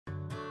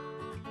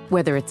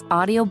Whether it's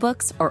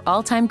audiobooks or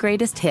all-time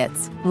greatest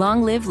hits,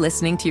 long live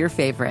listening to your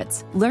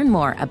favorites. Learn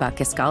more about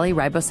Kisqali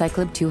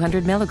Ribociclib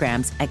 200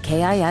 milligrams at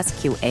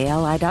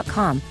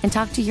KISQALI.com and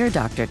talk to your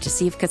doctor to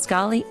see if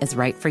Kisqali is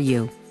right for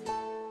you.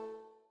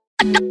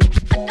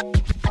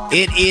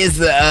 It is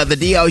the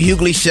D.L.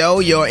 Hughley Show,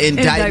 your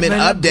indictment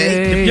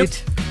update. Yep.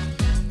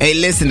 Hey,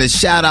 listen, a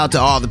shout out to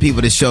all the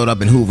people that showed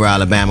up in Hoover,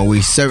 Alabama.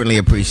 We certainly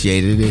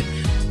appreciated it.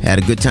 Had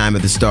a good time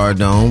at the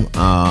Stardome.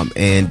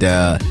 And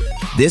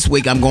this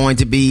week I'm going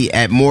to be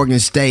at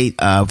Morgan State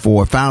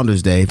for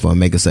Founders Day for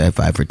Omega Psi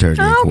Phi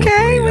Fraternity.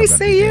 Okay, we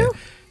see you.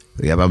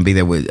 Yeah, I'm going to be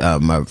there with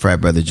my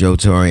frat brother Joe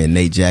Torre and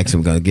Nate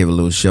Jackson. We're going to give a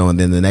little show. And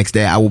then the next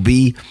day I will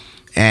be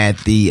at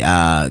the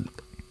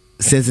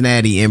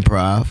Cincinnati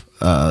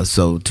Improv.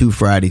 So 2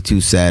 Friday, 2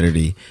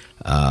 Saturday,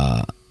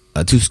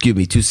 2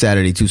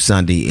 Saturday, 2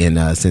 Sunday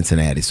in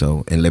Cincinnati,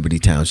 so in Liberty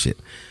Township.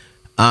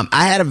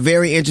 I had a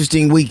very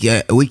interesting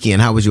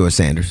weekend. How was yours,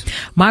 Sanders?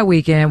 My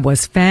weekend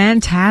was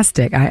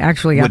fantastic. I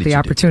actually got the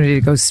opportunity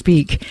to go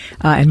speak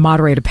and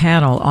moderate a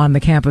panel on the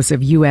campus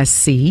of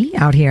USC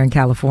out here in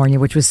California,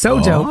 which was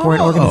so dope for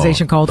an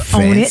organization called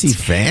Own It.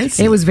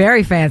 Fancy. It was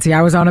very fancy.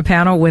 I was on a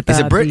panel with...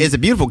 It's a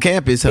beautiful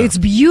campus, huh? It's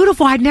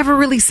beautiful. I'd never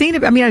really seen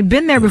it. I mean, I'd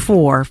been there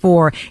before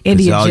for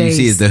India all J's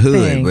you see is the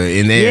hood, thing. but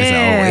in there it's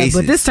an oasis.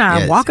 But this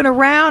time, walking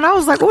around, I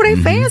was like, oh, they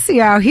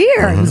fancy out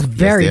here. It was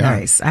very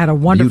nice. I had a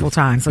wonderful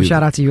time. So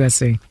shout out to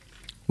USC.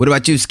 What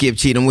about you, Skip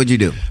Cheatham? What'd you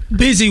do?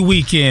 Busy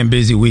weekend.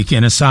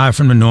 Aside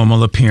from the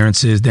normal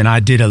appearances, then I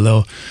had a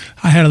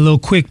little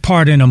quick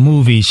part in a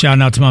movie.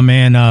 Shouting out to my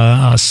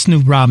man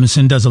Snoop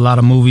Robinson, does a lot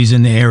of movies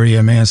in the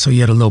area, man. So he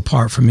had a little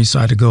part for me, so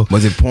I had to go.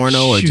 Was it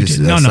porno or just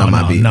no?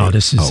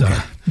 This is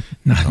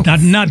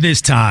not this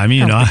time.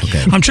 You know,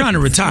 I'm trying to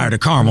retire the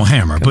Caramel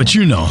Hammer, but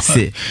you know,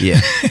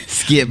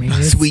 Skip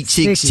Sweet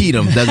Chick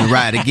Cheatham doesn't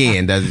ride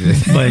again, does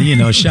it? But you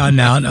know, shouting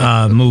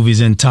out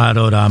movies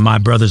entitled "My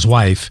Brother's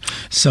Wife."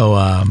 So,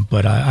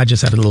 but I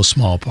just had a little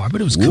small part, but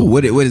it was cool.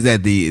 Ooh, what is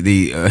that? The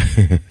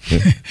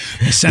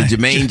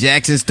Jermaine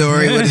Jackson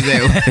story? What is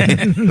that?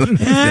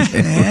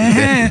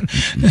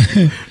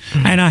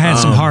 And I had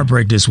some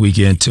heartbreak this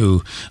weekend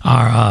too.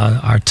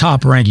 Our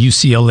top-ranked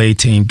UCLA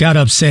team got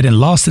upset and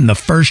lost in the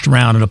first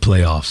round of the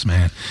playoffs.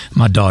 Man,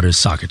 my daughter's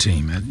soccer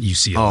team at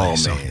UCLA. Oh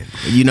man,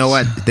 you know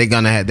what?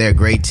 They're a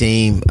great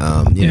team.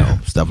 You know,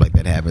 stuff like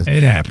that happens.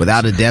 It happens.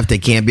 Without a death, there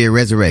can't be a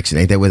resurrection.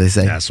 Ain't that what they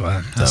say? That's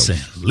what I say.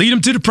 Lead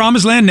them to the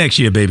promised land next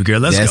year, baby girl.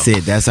 That's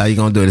it. That's how you're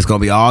gonna do it. It's gonna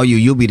be all you.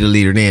 You'll be the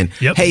leader then.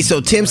 Yep. Hey,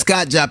 so Tim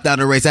Scott dropped out of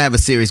the race. I have a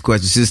serious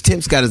question. Since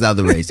Tim Scott is out of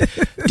the race,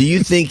 do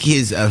you think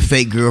his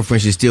fake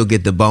girlfriend should still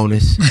get the bonus?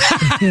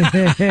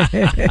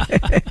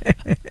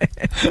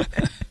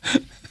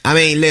 I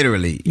mean,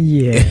 literally.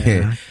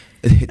 Yeah.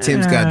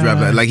 Tim Scott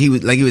dropped out like he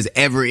was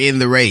ever in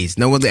the race.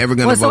 No one's ever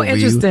going to vote for you.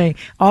 What's so interesting?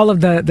 All of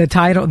the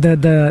title,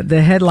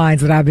 the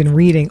headlines that I've been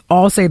reading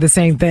all say the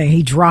same thing.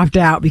 He dropped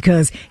out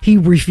because he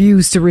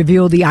refused to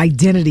reveal the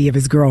identity of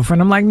his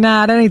girlfriend. I'm like,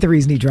 nah, that ain't the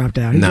reason he dropped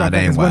out. He dropped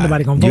out because wasn't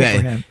nobody gonna vote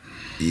for him.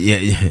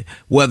 Yeah,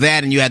 well,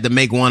 that and you had to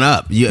make one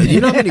up.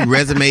 You know how many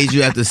resumes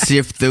you have to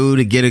sift through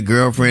to get a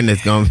girlfriend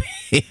that's going to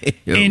be...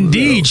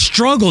 Indeed,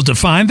 struggled to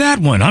find that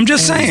one. I'm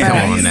just saying.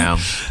 Come on now.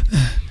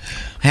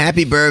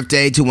 Happy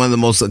birthday to one of the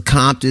most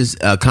accomplished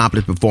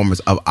performers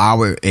of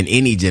our and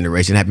any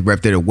generation. Happy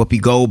birthday to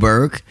Whoopi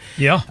Goldberg.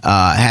 Yeah.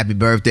 Happy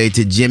birthday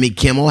to Jimmy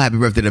Kimmel. Happy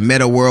birthday to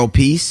Meta World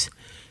Peace.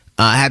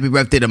 Happy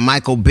birthday to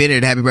Michael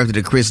Bennett. Happy birthday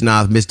to Chris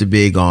Noth, Mr.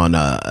 Big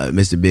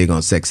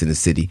on Sex and the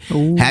City.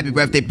 Ooh. Happy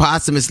birthday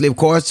posthumously, of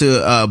course,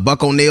 to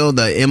Buck O'Neil,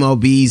 the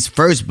MLB's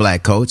first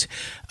black coach.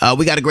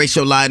 We got a great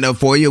show lined up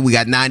for you. We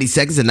got 90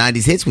 seconds and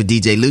 90s hits with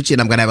DJ Lucci, and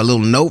I'm going to have a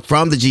little note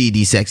from the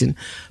GED section,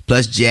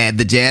 plus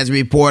the Jazz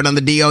Report on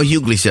the D.L.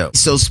 Hughley Show.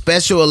 So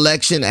special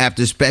election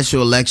after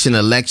special election,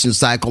 election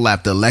cycle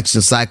after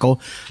election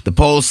cycle. The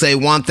polls say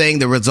one thing,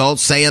 the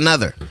results say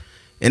another.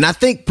 And I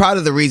think part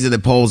of the reason the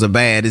polls are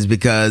bad is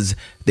because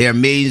there are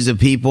millions of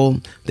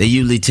people. They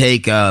usually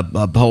take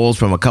polls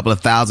from a couple of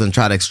thousand and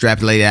try to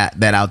extrapolate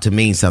that out to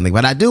mean something.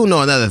 But I do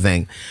know another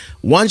thing.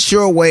 One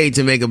sure way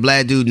to make a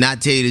black dude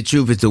not tell you the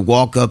truth is to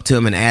walk up to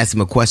him and ask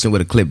him a question with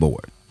a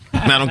clipboard.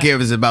 And I don't care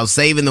if it's about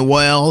saving the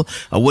well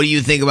or what do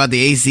you think about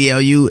the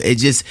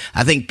ACLU.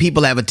 I think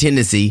people have a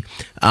tendency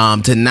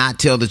to not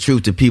tell the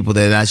truth to people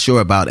they're not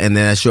sure about, and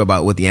they're not sure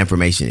about what the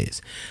information is.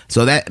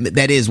 So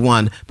that is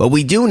one. But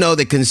we do know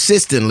that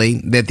consistently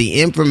that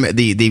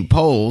the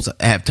polls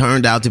have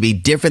turned out to be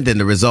different than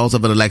the results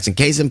of an election.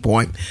 Case in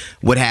point,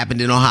 what happened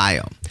in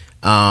Ohio.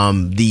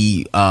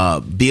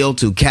 The bill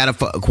to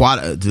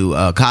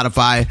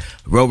codify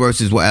Roe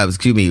versus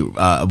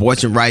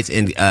abortion rights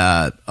in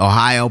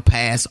Ohio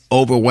passed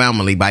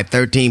overwhelmingly by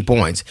 13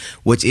 points,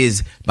 which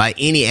is by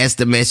any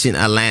estimation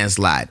a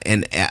landslide.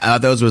 And are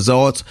those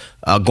results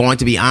going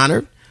to be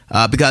honored?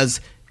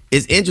 Because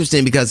it's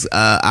interesting because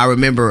I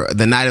remember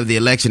the night of the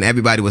election,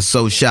 everybody was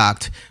so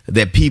shocked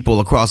that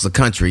people across the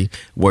country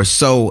were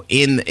so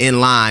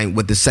in line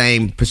with the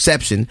same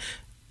perception.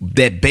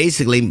 that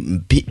basically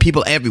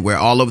people everywhere,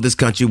 all over this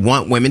country,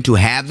 want women to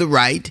have the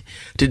right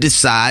to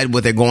decide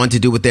what they're going to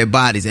do with their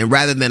bodies. And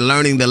rather than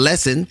learning the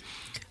lesson,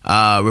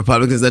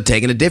 Republicans are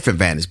taking a different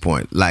vantage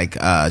point. Like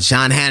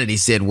Sean Hannity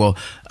said, well,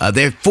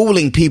 they're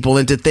fooling people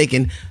into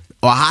thinking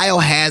Ohio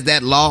has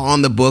that law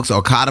on the books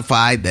or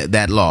codified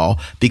that law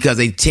because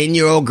a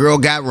 10-year-old girl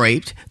got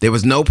raped. There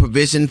was no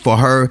provision for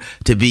her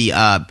to be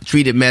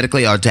treated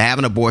medically or to have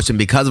an abortion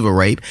because of a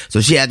rape.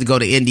 So she had to go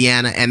to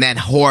Indiana, and that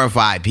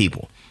horrified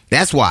people.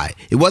 That's why.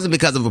 It wasn't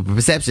because of a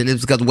perception. It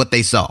was because of what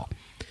they saw.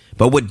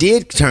 But what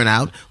did turn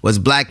out was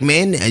black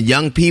men and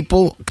young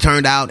people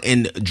turned out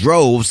in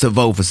droves to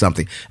vote for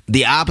something.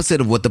 The opposite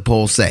of what the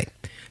polls say.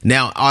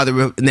 Now,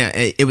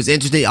 it was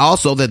interesting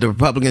also that the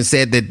Republicans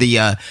said that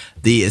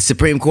the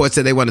Supreme Court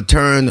said they want to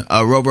turn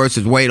Roe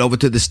versus Wade over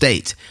to the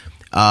states.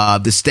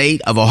 The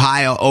state of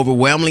Ohio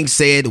overwhelmingly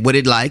said what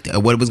it liked,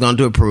 what it was going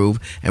to approve,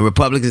 and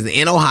Republicans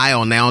in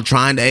Ohio now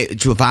trying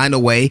to find a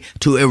way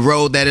to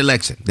erode that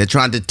election. They're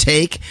trying to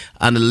take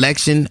an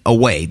election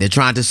away. They're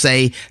trying to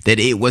say that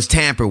it was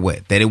tampered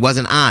with, that it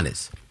wasn't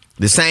honest.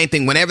 The same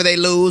thing whenever they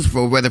lose,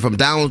 whether from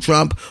Donald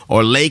Trump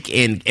or Lake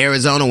in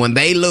Arizona, when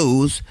they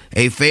lose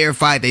a fair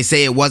fight, they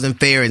say it wasn't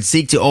fair and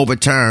seek to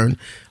overturn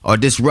or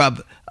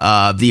disrupt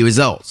the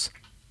results.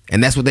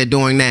 And that's what they're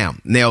doing now.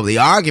 Now, the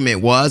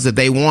argument was that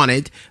they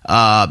wanted,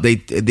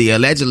 they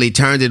allegedly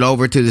turned it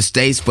over to the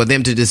states for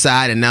them to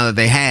decide. And now that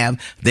they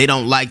have, they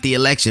don't like the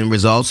election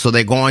results. So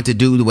they're going to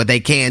do what they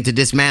can to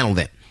dismantle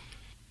them.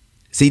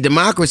 See,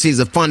 democracy is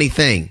a funny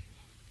thing.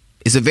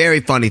 It's a very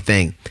funny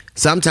thing.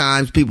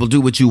 Sometimes people do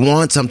what you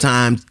want.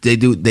 Sometimes they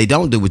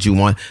don't do what you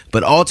want.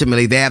 But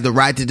ultimately, they have the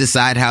right to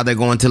decide how they're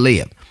going to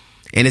live.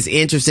 And it's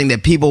interesting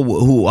that people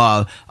who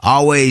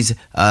always,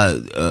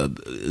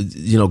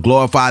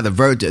 glorify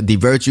the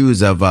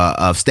virtues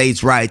of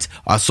states' rights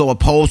are so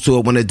opposed to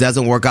it when it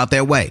doesn't work out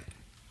their way.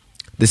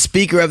 The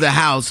Speaker of the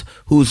House,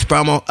 who's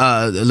from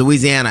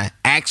Louisiana,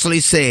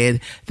 actually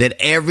said that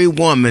every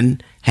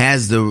woman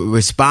has the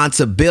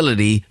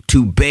responsibility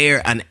to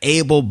bear an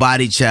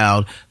able-bodied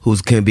child who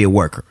can be a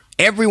worker.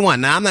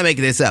 Everyone. Now, I'm not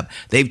making this up.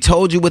 They've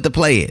told you what the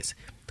play is.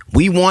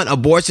 We want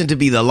abortion to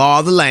be the law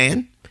of the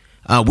land.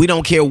 We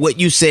don't care what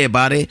you say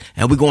about it,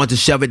 and we're going to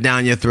shove it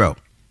down your throat.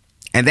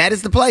 And that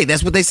is the play.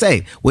 That's what they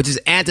say, which is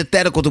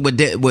antithetical to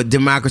what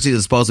democracy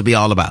is supposed to be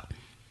all about.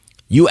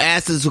 You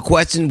asked us a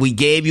question, we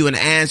gave you an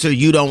answer,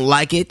 you don't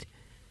like it,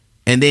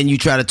 and then you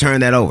try to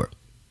turn that over.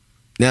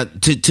 Now,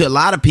 to a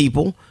lot of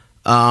people,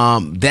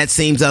 that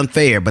seems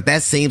unfair, but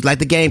that seems like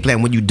the game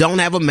plan. When you don't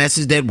have a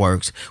message that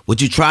works,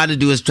 what you try to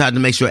do is try to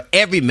make sure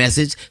every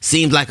message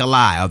seems like a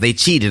lie, or they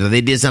cheated, or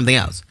they did something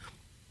else.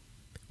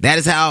 That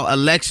is how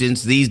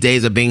elections these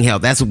days are being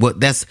held. That's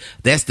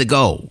the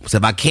goal. So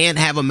if I can't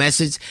have a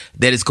message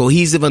that is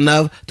cohesive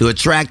enough to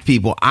attract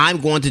people, I'm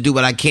going to do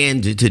what I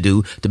can to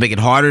do to make it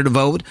harder to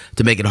vote,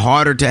 to make it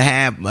harder to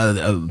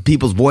have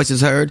people's voices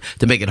heard,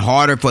 to make it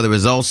harder for the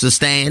results to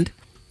stand.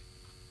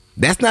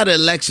 That's not an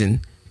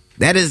election.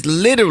 That is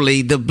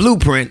literally the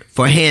blueprint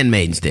for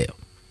Handmaid's Tale.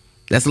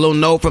 That's a little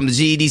note from the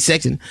GED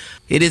section.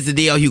 It is the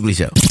D.L. Hughley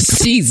Show.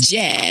 She's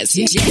jazz.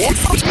 She's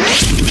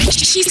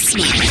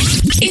smart.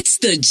 It's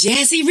the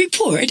Jazzy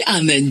Report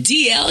on the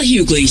D.L.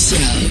 Hughley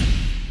Show.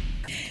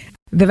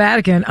 The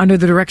Vatican, under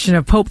the direction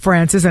of Pope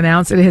Francis,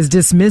 announced it has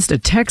dismissed a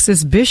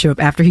Texas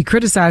bishop after he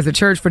criticized the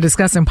church for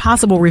discussing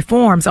possible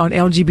reforms on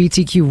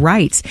LGBTQ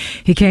rights.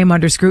 He came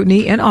under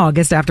scrutiny in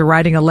August after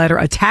writing a letter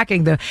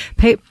attacking the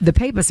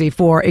papacy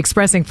for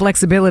expressing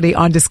flexibility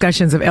on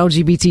discussions of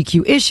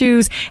LGBTQ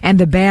issues and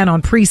the ban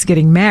on priests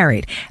getting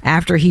married.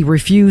 After he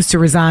refused to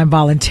resign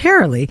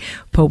voluntarily,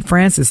 Pope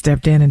Francis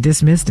stepped in and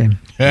dismissed him.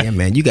 Yeah,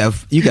 man, you got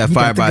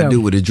fired by a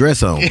dude with a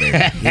dress on,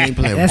 man. You ain't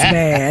playing. That's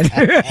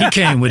bad. He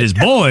came with his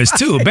boys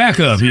too. Back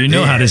up. You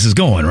know how this is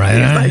going,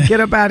 right? Like, get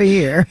up out of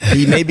here.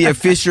 He may be a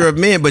fisher of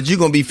men, but you're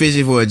going to be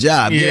fishing for a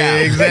job. Yeah,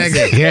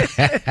 exactly.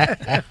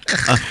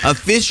 A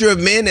fisher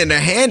of men and a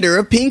hander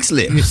of pink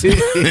slips.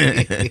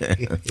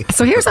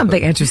 So here's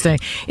something interesting.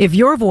 If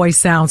your voice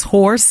sounds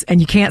hoarse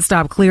and you can't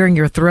stop clearing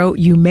your throat,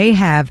 you may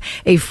have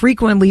a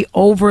frequently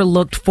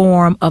overlooked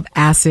form of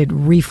acid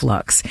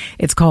reflux.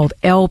 It's called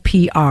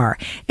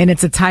LPR, and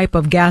it's a type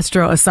of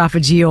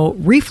gastroesophageal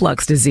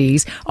reflux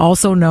disease,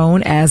 also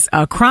known as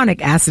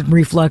chronic acid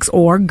reflux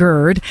or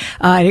GERD.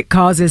 It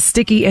causes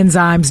sticky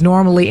enzymes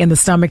normally in the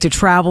stomach to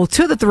travel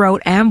to the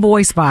throat and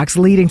voice box,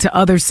 leading to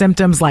other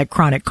symptoms like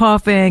chronic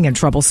coughing and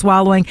trouble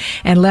swallowing.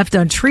 And left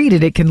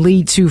untreated, it can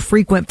lead to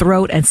frequent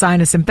throat and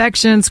sinus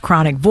infections,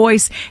 chronic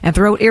voice and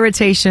throat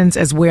irritations,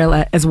 as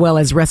well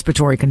as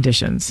respiratory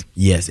conditions.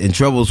 Yes, and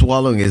trouble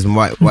swallowing is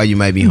why you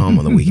might be home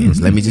on the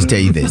weekends. Let me just tell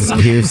you this.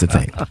 Here's the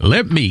thing.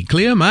 Let me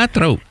clear my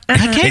throat.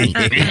 I can't.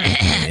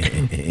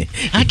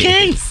 I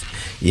can't.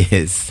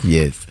 Yes.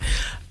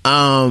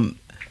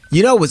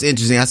 You know what's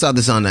interesting? I saw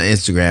this on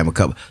Instagram a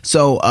couple.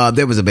 So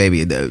there was a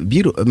baby.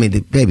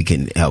 The baby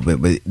couldn't help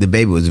it, but the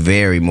baby was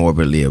very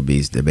morbidly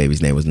obese. The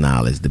baby's name was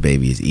Knowledge. The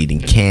baby is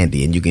eating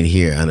candy, and you can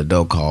hear an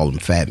adult call him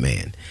Fat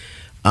Man.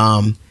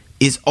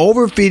 Is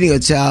overfeeding a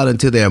child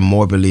until they're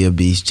morbidly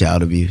obese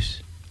child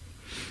abuse?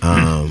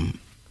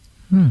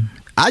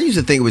 I used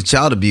to think it was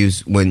child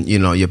abuse when,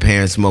 your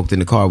parents smoked in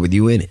the car with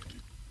you in it.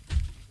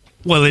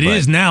 Well, it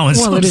is now in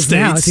some states.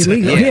 Now. It's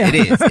illegal. Yeah,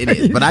 it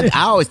is. But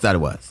I always thought it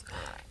was.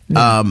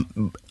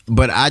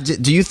 But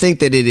do you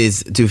think that it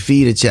is to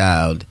feed a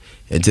child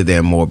until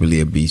they're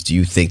morbidly obese? Do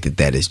you think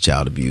that is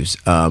child abuse?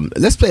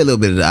 Let's play a little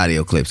bit of the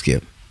audio clip,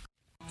 Skip.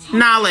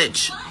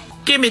 Knowledge.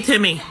 Give it to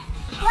me.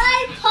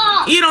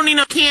 You don't need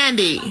no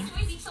candy.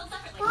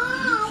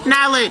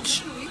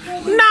 Knowledge.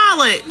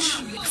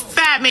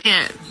 Fat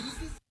man.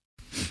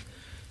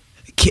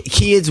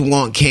 Kids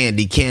want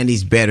candy.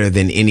 Candy's better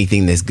than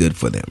anything that's good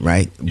for them,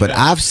 right? But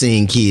I've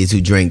seen kids who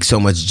drink so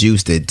much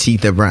juice that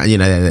teeth are brown.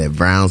 That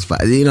brown's fine.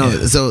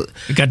 So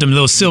they got them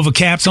little silver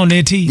caps on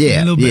their teeth.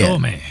 Yeah, a little bit. Oh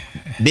man.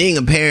 Being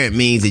a parent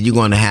means that you're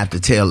going to have to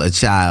tell a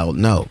child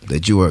no,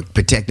 that you are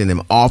protecting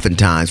them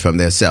oftentimes from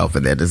their self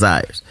and their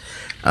desires.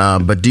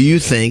 But do you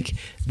think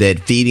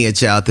that feeding a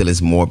child till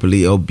it's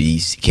morbidly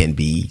obese can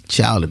be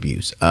child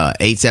abuse?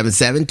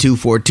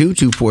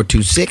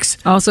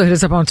 877-242-2426. Also hit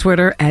us up on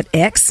Twitter at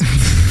X.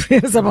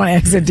 Hit us up on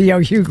X at D.L.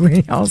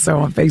 Hughley. Also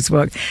on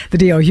Facebook, The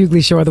D.L.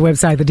 Hughley Show, or the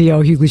website,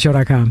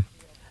 thedlhughley.com.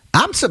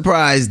 I'm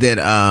surprised that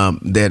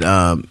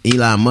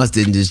Elon Musk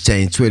didn't just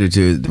change Twitter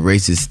to the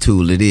racist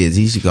tool it is.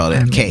 He should call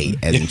it K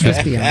as in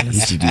Twitter. He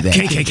should do that.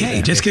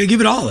 KKK. Just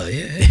give it all up.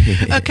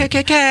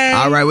 KKK.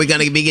 All right, we're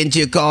going to be getting to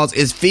your calls.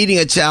 Is feeding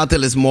a child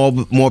till it's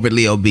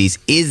morbidly obese,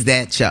 is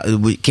that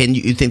child?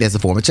 You think that's a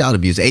form of child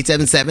abuse?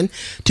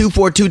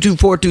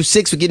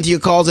 877-242-2426. We're getting to your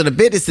calls in a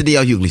bit. It's the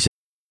D.L. Hughley Show.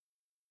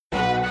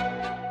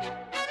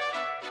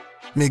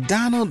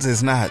 McDonald's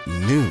is not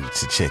new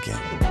to chicken.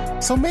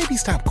 So maybe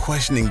stop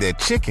questioning their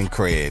chicken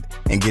cred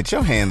and get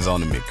your hands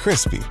on the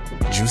McCrispy.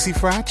 Juicy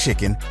fried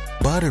chicken,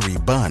 buttery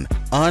bun,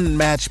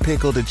 unmatched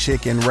pickle to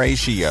chicken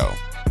ratio.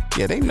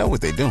 Yeah, they know what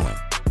they're doing.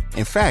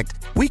 In fact,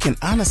 we can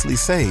honestly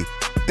say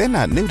they're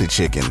not new to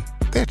chicken.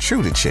 They're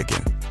true to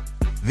chicken.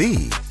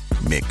 The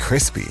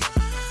McCrispy.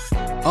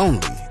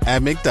 Only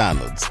at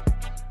McDonald's.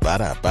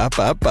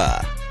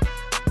 Ba-da-ba-ba-ba.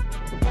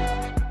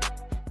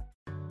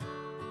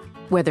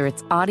 Whether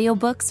it's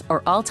audiobooks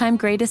or all-time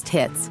greatest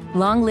hits,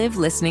 long live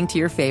listening to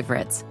your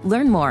favorites.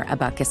 Learn more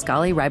about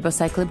Kisqali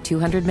Ribociclib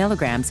 200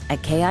 milligrams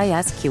at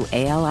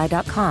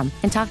KISQALI.com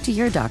and talk to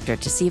your doctor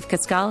to see if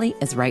Kisqali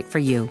is right for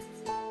you.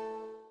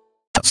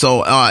 So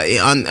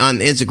on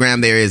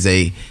Instagram, there is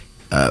a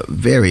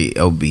very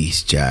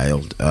obese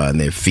child, and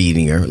they're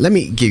feeding her. Let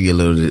me give you a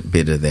little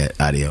bit of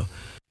that audio.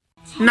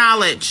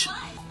 Knowledge.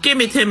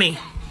 Give it to me.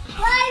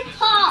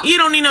 You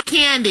don't need no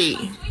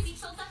candy.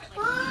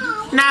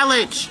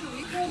 Knowledge.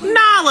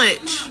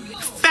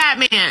 Fat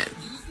man.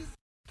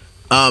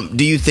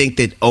 Do you think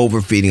that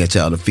overfeeding a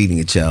child or feeding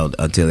a child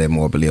until they're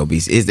morbidly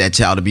obese, is that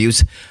child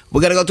abuse?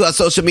 We're going to go to our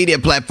social media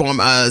platform.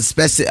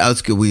 Especially,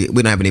 we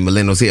don't have any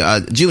millennials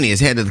here. Junior is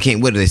head of the king.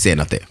 What are they saying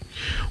out there?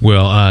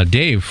 Well,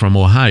 Dave from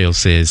Ohio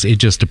says it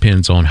just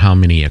depends on how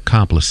many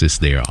accomplices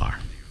there are.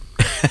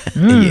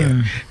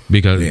 Yeah.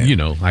 Because,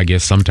 I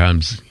guess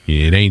sometimes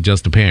it ain't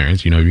just the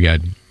parents. You got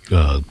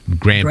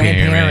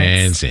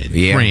grandparents and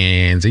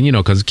friends, and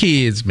because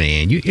kids,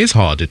 man, it's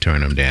hard to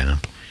turn them down.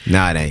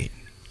 No, it ain't.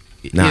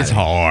 It's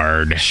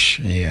hard.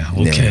 Yeah,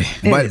 okay.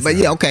 Yeah. But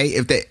yeah, okay.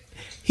 If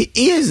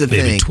here's the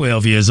thing.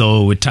 12 years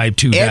old with type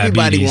 2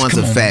 Everybody diabetes. wants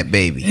a fat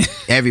baby.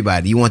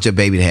 Everybody. You want your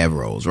baby to have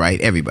rolls,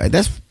 right? Everybody.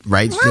 That's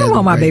right. I don't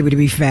want my baby to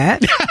be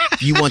fat.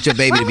 You want your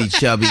baby to be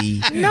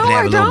chubby. No, and have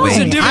I a little don't.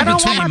 baby. I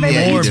don't want my baby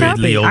to be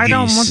chubby. I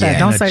don't want that.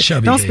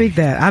 Don't speak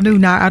that. I do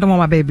not. I don't want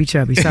my baby to be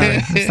chubby. Sorry,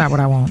 that's not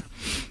what I want.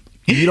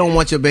 You don't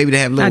want your baby to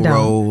have little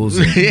rolls.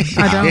 I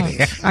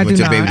don't. I do want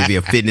your not. baby to be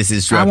a fitness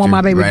instructor. I want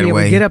my baby right to be able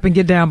away. to get up and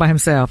get down by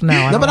himself.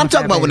 No, but I'm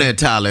talking about when they're a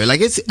toddler.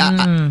 Like it's.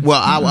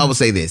 I will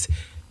say this.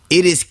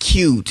 It is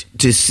cute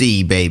to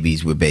see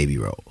babies with baby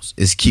rolls.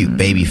 It's cute.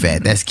 Baby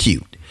fat. That's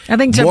cute. I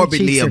think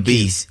morbidly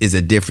obese is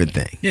a different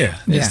thing. Yeah,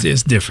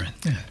 it's different.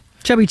 Yeah.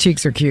 Chubby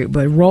cheeks are cute,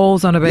 but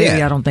rolls on a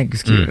baby, I don't think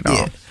is cute at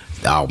all.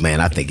 Oh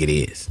man, I think it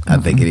is. I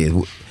think it is.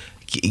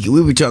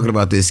 We were talking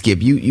about this,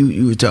 Skip.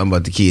 You were talking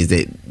about the kids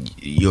that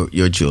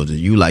your children.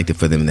 You liked it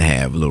for them to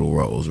have little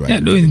rolls, right? Yeah,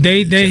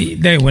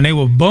 they when they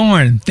were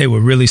born, they were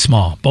really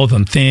small. Both of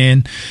them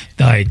thin,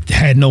 like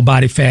had no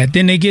body fat.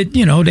 Then they get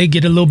a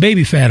little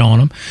baby fat on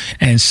them,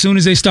 and as soon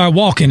as they start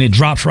walking, it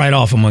drops right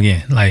off them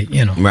again.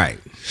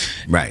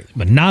 Right.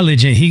 But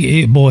knowledge,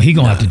 he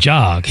gonna have to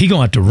jog. He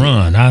gonna have to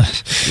run.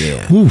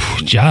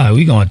 Jog.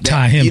 We gonna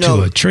tie him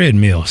to a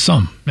treadmill.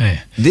 Something, man.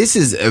 This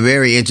is a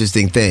very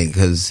interesting thing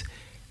because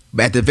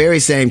at the very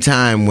same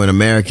time when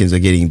Americans are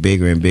getting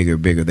bigger and bigger,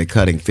 they're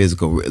cutting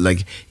physical,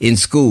 like in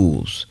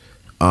schools,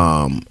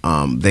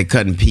 they're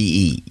cutting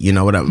PE. You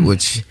know what I?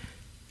 Which,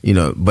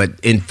 but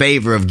in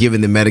favor of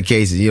giving them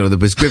medications. The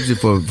prescription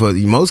for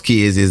most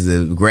kids is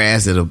the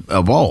grass and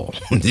a ball.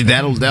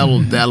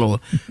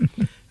 that'll.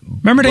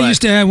 Remember they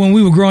used to have, when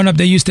we were growing up,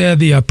 they used to have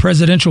the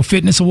Presidential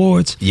Fitness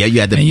Awards? Yeah, you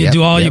had to. And you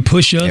do all your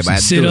push-ups and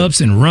sit-ups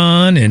and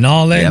run and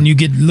all that, and you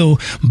get little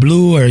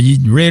blue or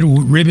red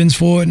ribbons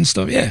for it and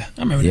stuff. Yeah,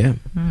 I remember that.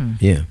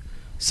 Yeah.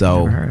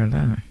 So, never heard of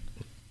that.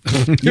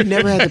 You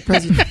never had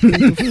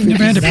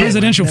the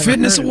presidential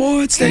fitness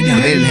awards? They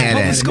didn't have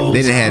that.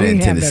 They didn't have that in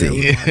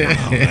Tennessee.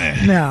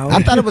 No.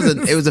 I thought it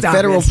was a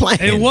federal plan.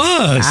 It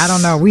was. I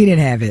don't know. We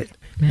didn't have it.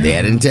 They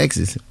had it in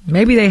Texas.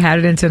 Maybe they had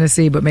it in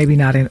Tennessee, but maybe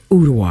not in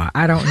Ottawa.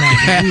 I don't know.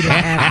 We didn't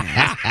have it.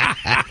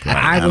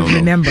 I would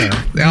remember.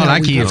 All our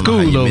kids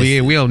cool over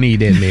here. We don't need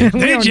that, man.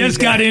 They just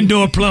got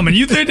indoor plumbing.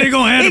 You think they're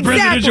going to have the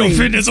presidential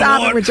fitness Stop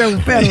award? it with your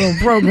federal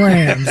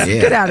programs.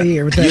 Get out of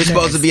here with that. You're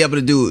supposed to be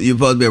able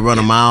to run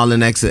a mile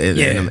in X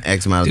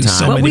amount of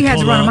time. But we had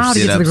to run a mile to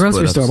get to the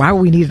grocery store. Why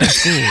would we need it at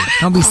school?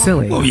 Don't be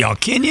silly. Oh, y'all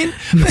Kenyan?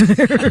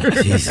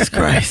 Jesus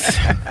Christ.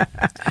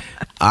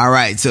 All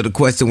right, so the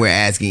question we're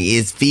asking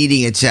is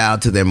feeding a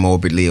child to their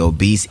morbidly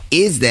obese,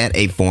 is that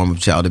a form of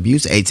child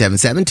abuse?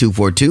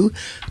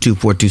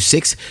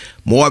 877-242-2426.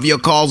 More of your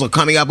calls are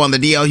coming up on the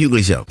D.L.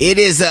 Hughley Show. It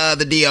is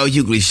the D.L.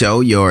 Hughley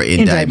Show, your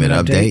indictment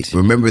update.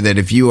 Remember that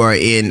if you are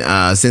in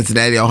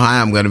Cincinnati,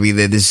 Ohio, I'm going to be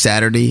there this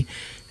Saturday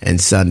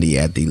and Sunday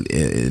at the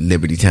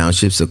Liberty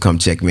Township, so come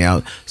check me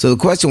out. So the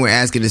question we're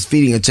asking is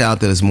feeding a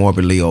child that is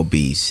morbidly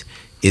obese,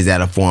 is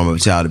that a form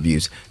of child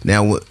abuse?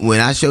 Now,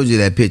 when I showed you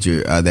that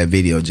picture, that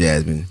video,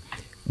 Jasmine,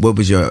 what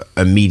was your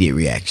immediate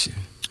reaction?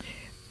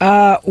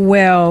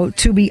 Well,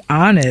 to be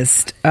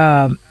honest,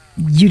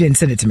 you didn't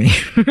send it to me,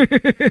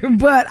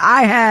 but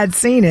I had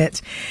seen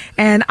it.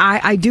 And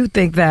I do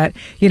think that,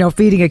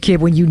 feeding a kid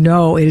when you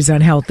know it is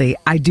unhealthy,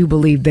 I do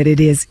believe that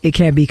it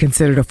can be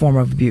considered a form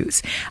of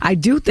abuse. I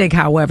do think,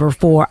 however,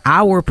 for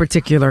our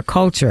particular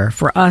culture,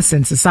 for us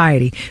in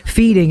society,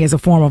 feeding is a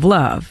form of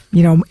love.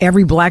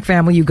 Every black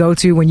family you go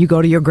to, when you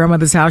go to your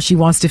grandmother's house, she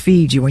wants to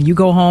feed you. When you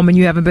go home and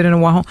you haven't been in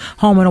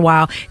home in a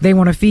while, they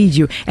want to feed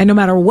you. And no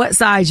matter what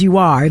size you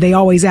are, they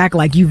always act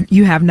like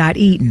you have not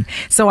eaten.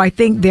 So I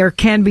think there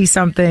can be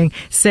something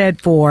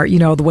said for,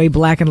 the way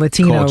black and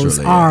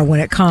Latinos are when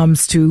it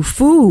comes to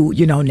food.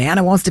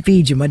 Nana wants to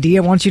feed you.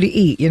 Madea wants you to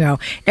eat.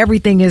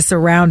 Everything is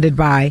surrounded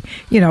by,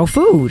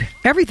 food,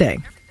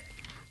 everything.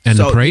 And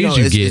the praise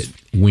you get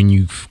when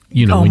you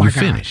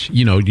finish,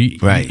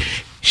 right.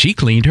 She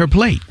cleaned her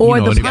plate. Or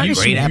the punishment.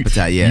 Great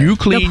appetite, yeah. You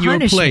clean your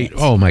plate.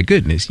 Oh, my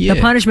goodness, yeah.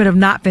 The punishment of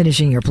not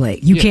finishing your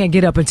plate. You can't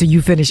get up until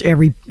you finish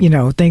every,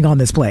 thing on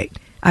this plate.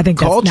 I think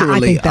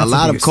culturally, that's a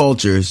lot abuse. of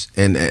cultures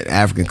and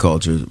African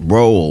cultures,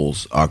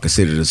 roles are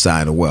considered a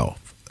sign of wealth.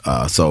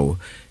 So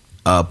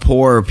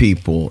poorer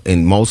people,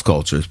 in most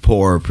cultures,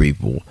 poorer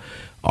people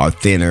are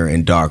thinner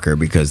and darker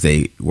because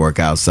they work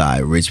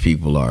outside. Rich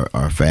people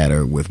are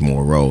fatter with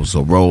more rolls.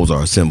 So rolls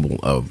are a symbol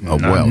of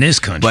wealth. In this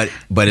country.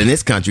 But in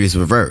this country, it's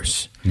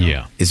reverse.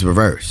 Yeah. It's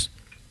reverse.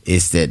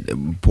 It's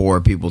that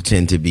poorer people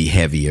tend to be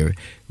heavier.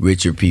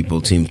 Richer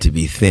people tend to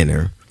be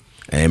thinner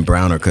and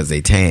browner because they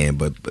tan.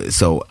 But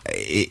so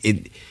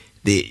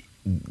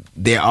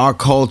there are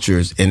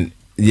cultures, and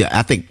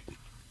I think,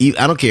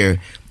 I don't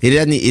care.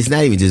 It's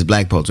not even just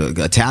black culture.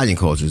 Italian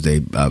cultures, they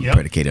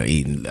predicate on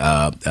eating.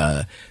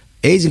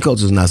 Asian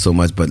cultures not so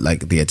much, but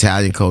like the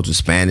Italian culture,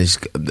 Spanish,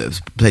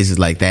 places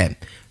like that,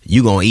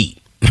 you gonna eat.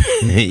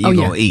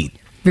 Gonna eat.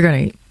 You're gonna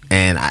eat.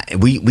 And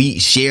we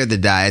share the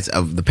diets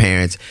of the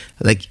parents.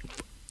 Like,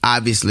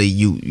 obviously,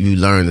 you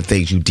learn the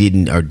things you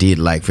didn't or did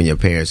like from your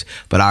parents,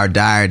 but our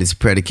diet is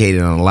predicated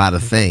on a lot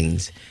of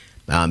things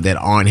that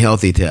aren't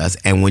healthy to us.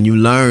 And when you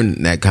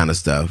learn that kind of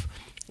stuff,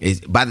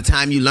 by the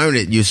time you learn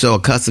it, you're so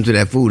accustomed to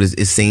that food,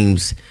 it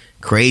seems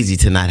crazy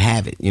to not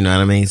have it. You know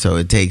what I mean? So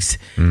it takes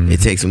some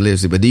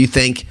literacy. But do you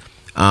think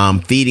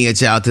feeding a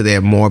child to their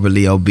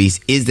morbidly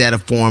obese, is that a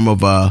form of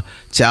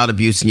child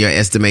abuse in your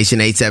estimation?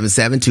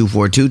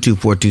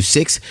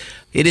 877-242-2426.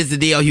 It is the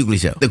D.L.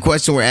 Hughley Show. The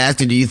question we're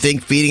asking, do you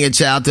think feeding a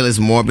child till it's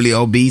morbidly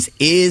obese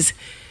is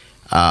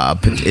a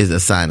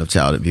sign of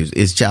child abuse?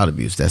 Is child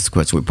abuse? That's the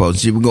question we're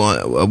posing.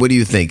 What do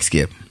you think,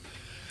 Skip?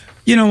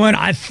 You know what?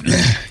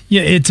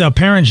 It's a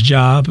parent's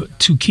job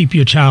to keep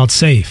your child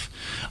safe.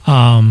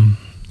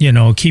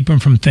 Keep them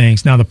from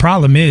things. Now, the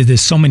problem is that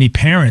so many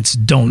parents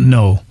don't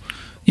know.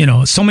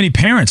 So many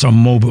parents are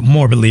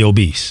morbidly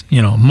obese.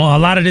 A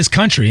lot of this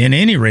country in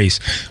any race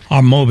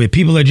are morbid.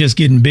 People are just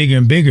getting bigger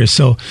and bigger.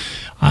 So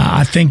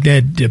I think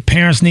that the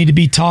parents need to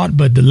be taught.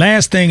 But the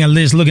last thing, I'm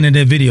just looking at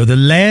that video, the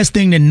last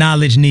thing that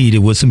Knowledge needed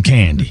was some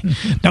candy.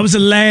 That was the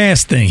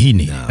last thing he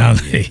needed.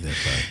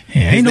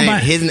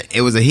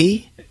 It was a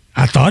he?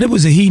 I thought it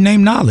was a he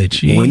named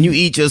Knowledge. Yeah. When you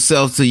eat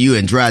yourself to you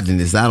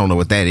androgynous, I don't know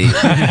what that is.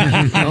 Oh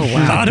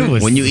wow! I thought it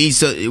was. When you eat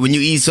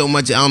so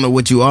much, I don't know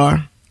what you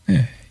are.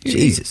 Yeah.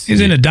 Jesus. He's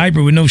in a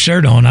diaper with no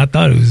shirt on. I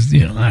thought it was, I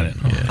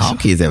don't know. Yeah. All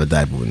kids have a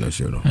diaper with no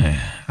shirt on. Yeah,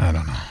 I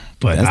don't know.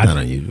 But that's not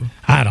unusual.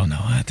 I don't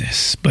know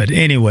this. But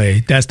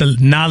anyway, that's the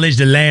Knowledge.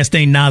 The last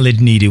thing Knowledge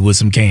needed was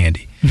some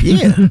candy.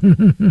 Yeah.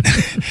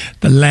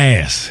 The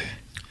last.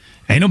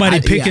 Ain't nobody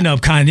picking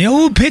up candy.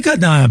 Oh, pick up.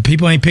 Nah,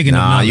 people ain't picking up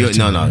Knowledge.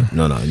 No.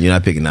 You're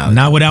not picking Knowledge.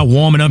 Not without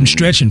warming up and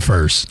stretching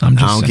first. I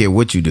don't care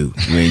what you do.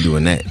 You ain't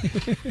doing that.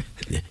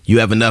 You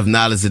have enough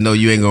knowledge to know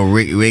you ain't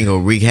gonna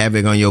wreak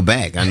havoc on your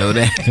back. I know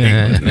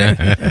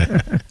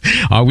that.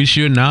 Are we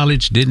sure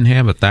Knowledge didn't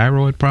have a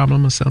thyroid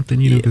problem or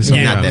something? You know,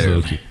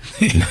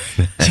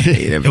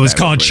 it was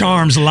called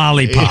Charms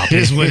Lollipop.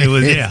 Is what it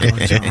was. Yeah,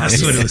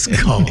 that's what it was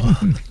called.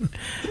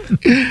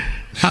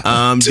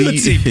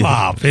 Tootsie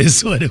Pop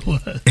is what it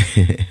was.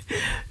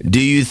 Do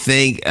you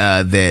think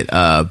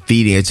that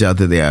feeding a child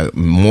till they are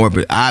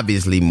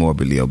obviously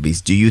morbidly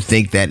obese, do you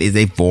think that is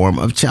a form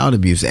of child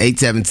abuse?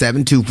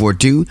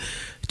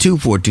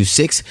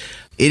 877-242-2426.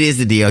 It is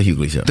the DL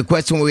Hughley Show. The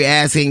question we're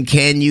asking,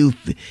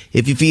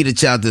 if you feed a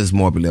child that's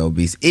morbidly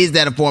obese, is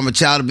that a form of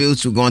child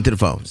abuse? We're going to the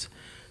phones.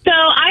 So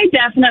I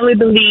definitely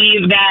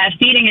believe that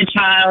feeding a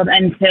child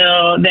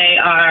until they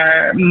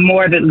are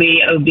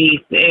morbidly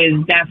obese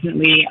is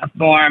definitely a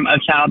form of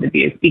child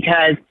abuse,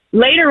 because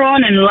later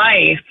on in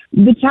life,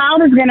 the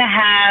child is going to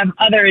have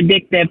other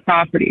addictive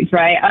properties,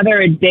 right?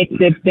 Other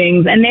addictive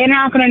things, and they're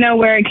not going to know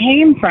where it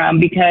came from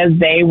because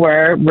they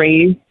were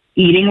raised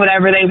eating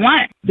whatever they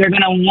want. They're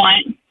going to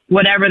want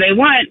whatever they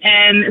want,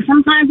 and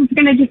sometimes it's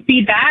going to just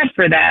be bad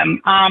for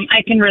them.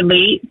 I can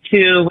relate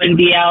to when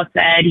DL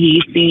said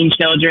he's seen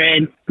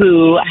children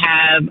who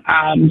have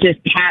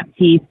just cap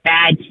teeth,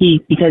 bad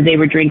teeth, because they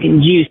were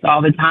drinking juice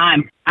all the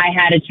time. I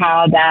had a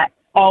child that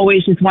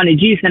always just wanted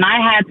juice, and I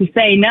had to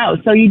say no.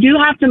 So you do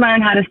have to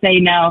learn how to say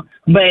no,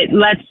 but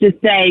let's just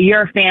say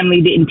your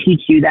family didn't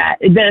teach you that.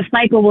 The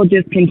cycle will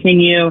just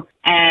continue,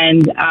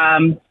 and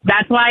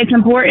that's why it's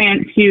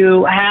important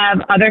to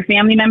have other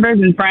family members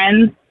and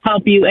friends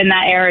help you in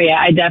that area.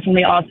 I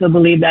definitely also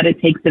believe that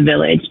it takes a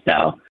village.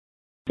 So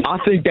I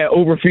think that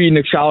overfeeding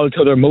a child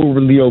until they're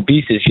morbidly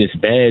obese is just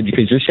bad,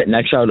 because you're setting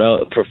that child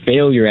up for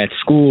failure at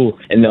school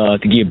and to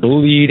get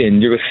bullied, and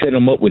you're going to set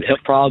them up with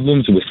health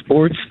problems with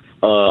sports.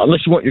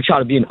 Unless you want your child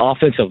to be an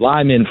offensive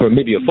lineman for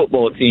maybe a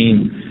football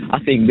team, I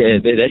think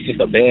that's just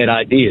a bad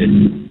idea.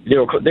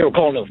 They were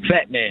calling him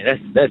fat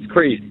man. That's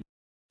crazy.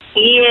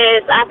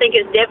 Yes, I think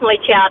it's definitely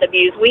child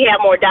abuse. We have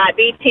more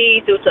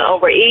diabetes due to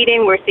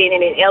overeating. We're seeing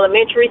it in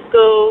elementary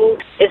school.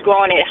 It's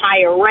growing at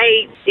higher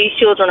rates. These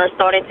children are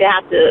starting to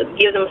have to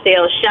give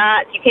themselves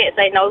shots. You can't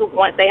say no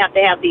once they have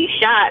to have these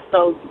shots.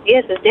 So,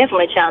 yes, it's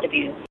definitely child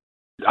abuse.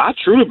 I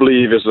truly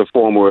believe it's a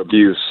form of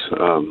abuse.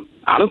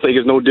 I don't think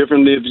it's no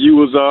different if you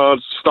was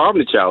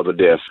starving a child to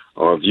death,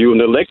 or if you were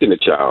neglecting a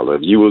child, or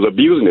if you was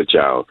abusing a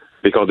child.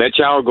 Because that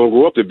child going to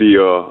grow up to be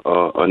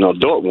an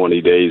adult one of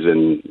these days,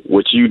 and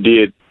what you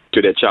did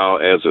to that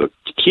child as a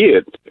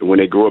kid, when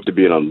they grow up to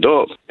be an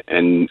adult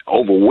and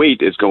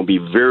overweight, is going to be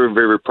very,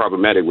 very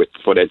problematic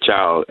for that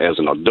child as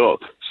an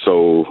adult.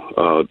 So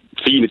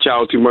feeding the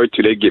child too much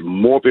till they get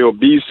morbidly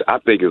obese, I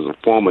think is a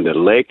form of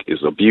neglect,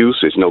 is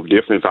abuse. It's no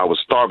different if I was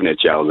starving that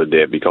child to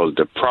death, because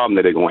the problem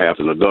that they're going to have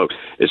as an adult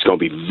is going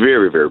to be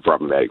very, very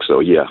problematic. So,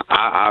 yeah,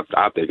 I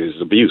think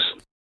it's abuse.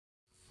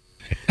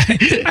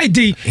 Hey,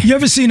 D, you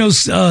ever seen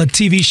those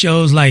TV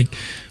shows like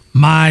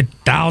My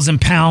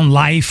 1,000-Pound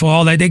Life or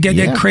all that? They get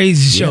that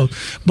crazy show.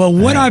 But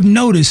what I've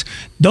noticed,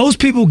 those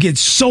people get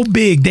so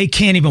big they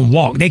can't even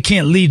walk. They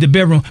can't leave the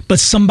bedroom, but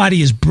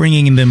somebody is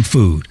bringing them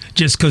food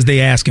just because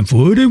they asking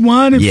for what they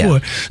want it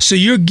for. So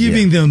you're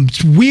giving them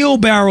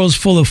wheelbarrows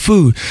full of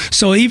food.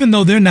 So even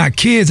though they're not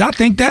kids, I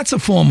think that's a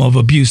form of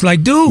abuse.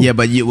 Like, dude. Yeah,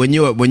 but when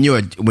you're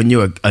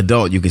an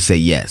adult, you can say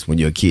yes. When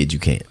you're a kid, you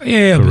can't.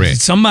 Yeah, but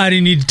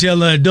somebody need to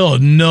tell an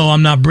adult, no,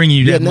 I'm not bringing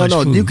you that much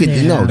food. You could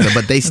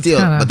but they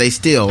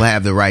still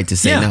have the right to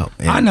say no.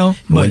 And I know.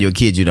 When you're a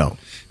kid, you don't.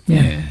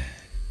 Yeah.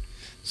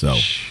 So,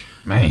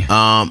 man.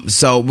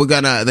 So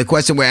the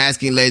question we're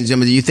asking, ladies and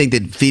gentlemen, do you think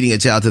that feeding a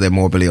child till they're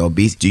morbidly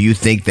obese, do you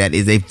think that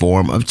is a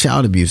form of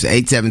child abuse?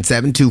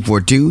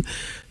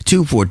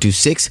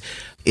 877-242-2426.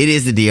 It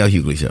is the DL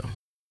Hughley Show.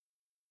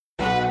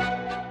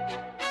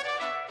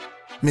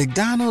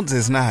 McDonald's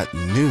is not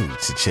new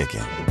to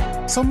chicken.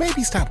 So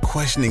maybe stop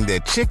questioning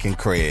their chicken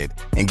cred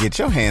and get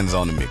your hands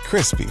on the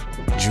McCrispy.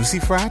 Juicy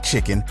fried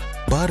chicken,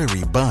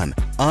 buttery bun,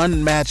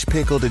 unmatched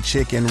pickle to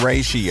chicken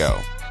ratio.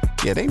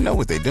 Yeah, they know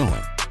what they're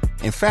doing.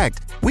 In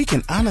fact, we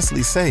can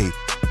honestly say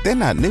they're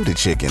not new to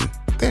chicken.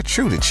 They're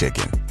true to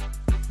chicken.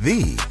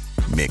 The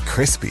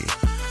McCrispy.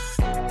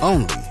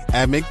 Only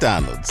at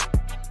McDonald's.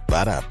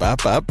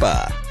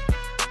 Ba-da-ba-ba-ba.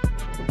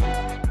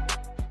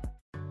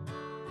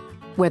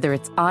 Whether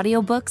it's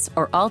audiobooks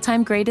or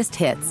all-time greatest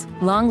hits,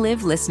 long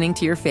live listening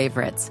to your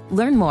favorites.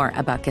 Learn more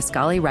about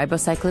Kisqali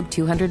Ribociclib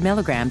 200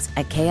 milligrams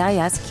at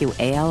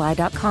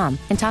KISQALI.com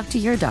and talk to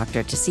your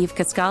doctor to see if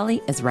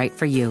Kisqali is right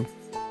for you.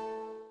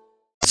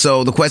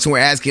 So the question we're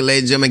asking,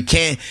 ladies and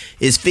gentlemen,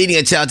 is feeding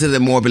a child to the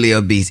morbidly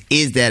obese,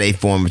 is that a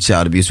form of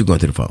child abuse? We're going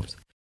to the phones.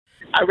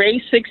 I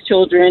raised 6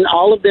 children.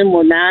 All of them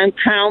were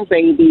 9-pound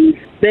babies.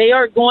 They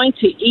are going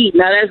to eat.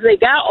 Now, as they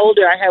got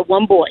older, I had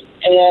one boy,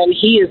 and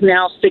he is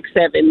now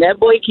 6'7". That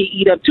boy can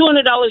eat up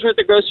 $200 worth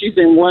of groceries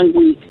in 1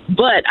 week.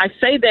 But I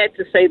say that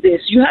to say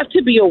this. You have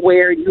to be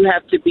aware. You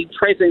have to be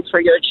present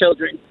for your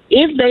children.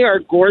 If they are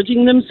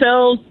gorging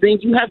themselves, then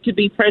you have to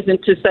be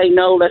present to say,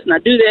 no, let's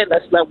not do that.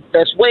 Let's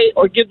wait,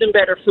 or give them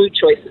better food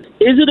choices.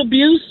 Is it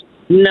abuse?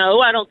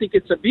 No, I don't think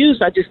it's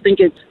abuse. I just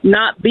think it's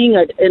not being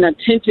an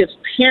attentive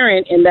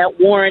parent, and that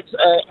warrants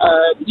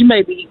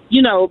maybe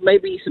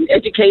some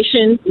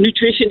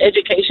nutrition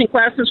education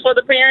classes for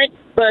the parent.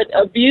 But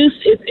abuse,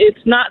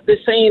 it's not the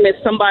same as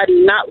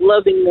somebody not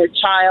loving their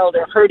child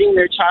or hurting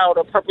their child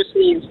or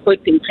purposely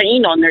inflicting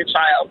pain on their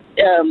child.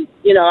 I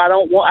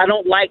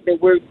don't like that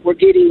we're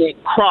getting it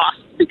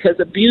crossed, because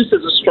abuse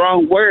is a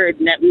strong word,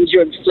 and that means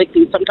you're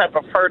inflicting some type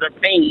of hurt or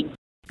pain.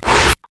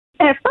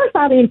 At first,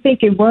 I didn't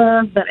think it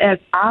was, but as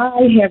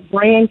I have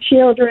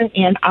grandchildren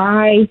and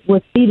I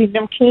was feeding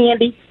them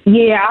candy,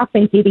 yeah, I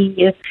think it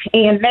is.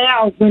 And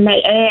now when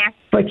they ask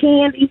for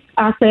candy,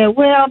 I said,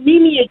 well,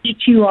 Mimi will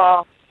get you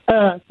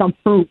some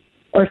fruit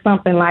or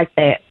something like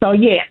that. So,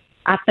 yeah,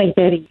 I think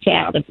that is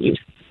child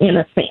abuse in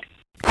a sense.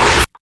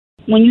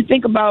 When you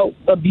think about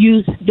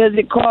abuse, does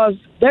it cause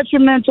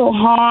detrimental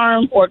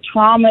harm or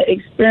trauma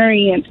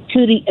experience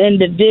to the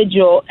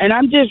individual? And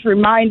I'm just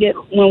reminded,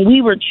 when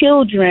we were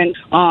children,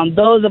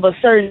 those of a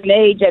certain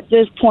age at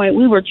this point,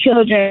 we were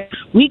children,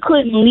 we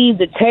couldn't leave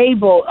the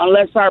table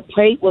unless our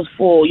plate was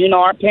full.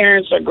 Our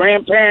parents or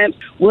grandparents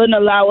wouldn't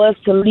allow us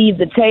to leave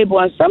the table.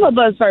 And some of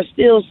us are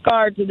still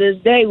scarred to this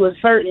day with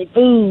certain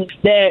foods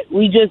that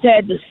we just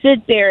had to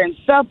sit there and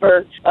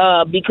suffer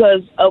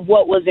because of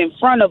what was in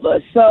front of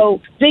us.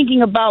 So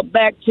thinking about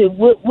back to,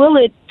 will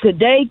it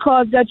today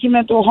cause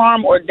detrimental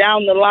harm, or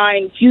down the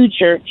line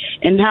future,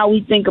 and how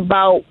we think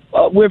about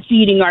we're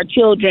feeding our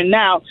children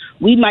now,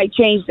 we might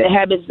change the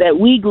habits that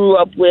we grew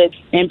up with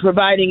in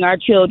providing our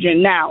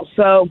children now.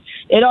 So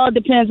it all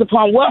depends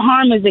upon what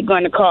harm is it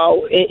going to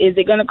cause. Is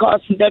it going to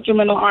cause some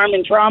detrimental harm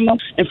and trauma?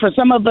 And for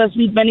some of us,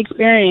 we've been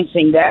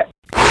experiencing that.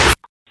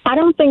 I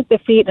don't think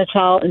that feeding a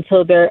child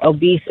until they're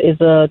obese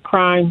is a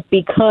crime,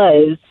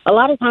 because a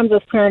lot of times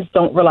as parents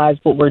don't realize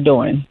what we're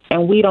doing,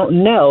 and we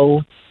don't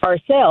know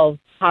ourselves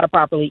how to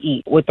properly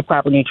eat, what the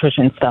proper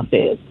nutrition stuff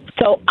is.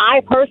 So I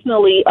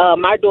personally,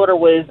 my daughter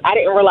I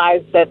didn't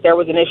realize that there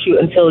was an issue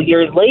until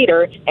years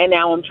later, and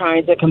now I'm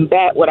trying to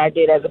combat what I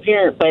did as a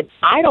parent. But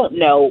I don't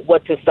know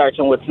what's a starch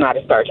and what's not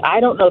a starch. I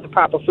don't know the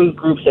proper food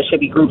groups that should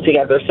be grouped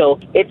together. So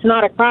it's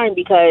not a crime,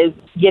 because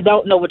you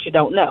don't know what you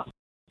don't know.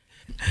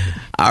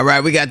 All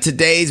right, we got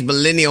today's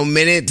Millennial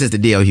Minute. It's the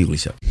D.L. Hughley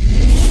Show.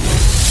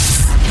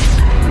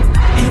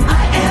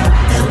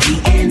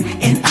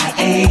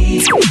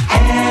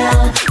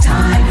 MILLENNIAL,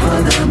 time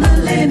for the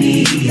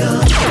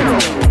Millennial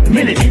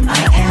Minute.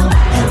 MILLENNIAL,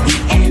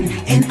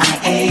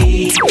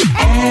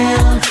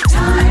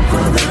 time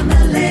for the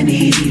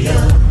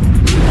Millennial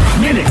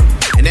Minute.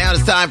 And now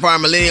it's time for our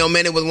Millennial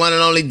Minute with one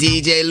and only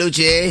DJ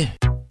Lucci.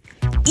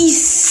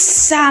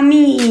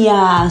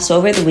 Isamia. So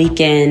over the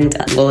weekend,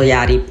 Lil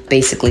Yachty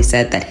basically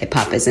said that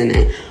hip-hop is in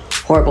a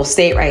horrible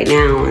state right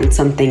now and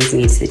some things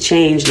needs to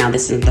change. Now,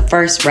 this isn't the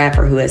first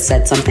rapper who has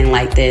said something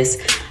like this.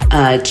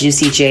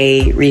 Juicy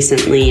J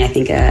recently, I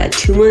think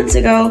 2 months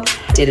ago,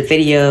 did a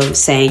video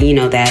saying,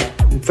 that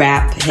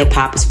rap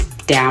hip-hop is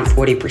down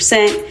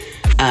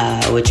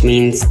 40%, which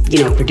means,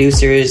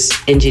 producers,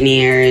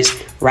 engineers,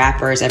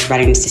 rappers,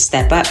 everybody needs to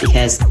step up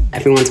because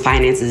everyone's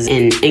finances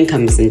and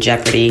income is in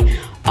jeopardy.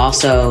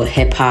 Also,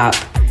 hip-hop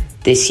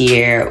this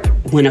year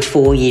went a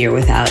full year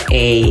without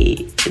a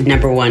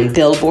 #1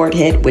 Billboard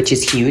hit, which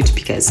is huge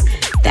because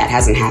that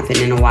hasn't happened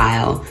in a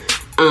while.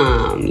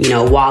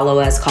 Wallow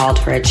has called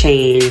for a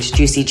change.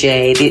 Juicy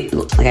J,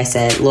 like I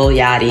said, Lil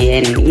Yachty,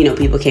 and,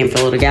 people came for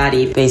Lil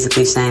Yachty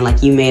basically saying,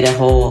 you made a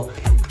whole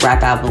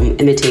rap album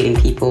imitating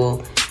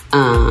people.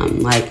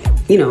 What are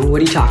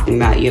you talking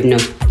about? You have no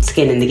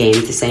skin in the game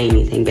to say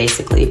anything,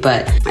 basically.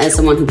 But as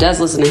someone who does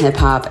listen to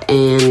hip-hop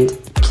and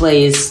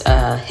plays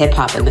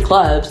hip-hop in the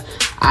clubs,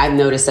 I've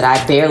noticed that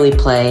I barely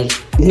play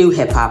new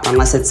hip-hop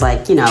unless it's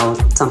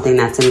something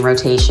that's in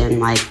rotation,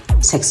 like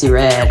Sexy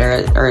Red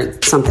or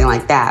something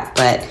like that.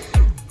 But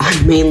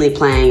I'm mainly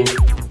playing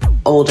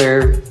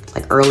older,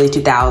 early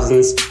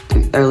 2000s,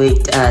 early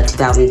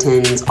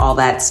 2010s, all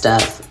that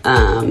stuff.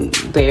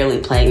 Barely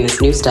playing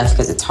this new stuff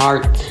because it's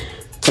hard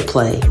to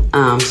play.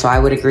 So I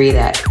would agree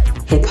that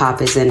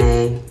hip-hop is in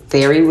a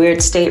very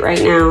weird state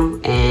right now,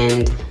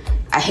 and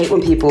I hate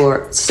when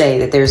people say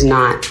that there's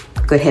not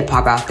good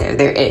hip-hop out there.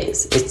 There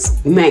is.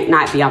 It might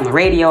not be on the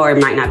radio or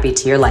it might not be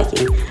to your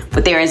liking,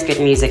 but there is good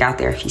music out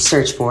there if you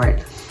search for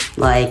it.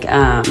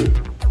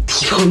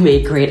 People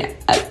make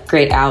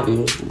great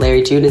albums.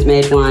 Larry June has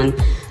made one.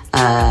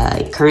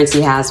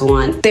 Currency has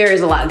one. There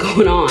is a lot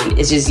going on.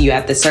 It's just you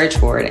have to search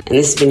for it. And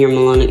this has been your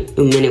Millennial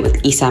Minute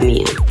with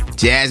Isamia.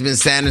 Jasmine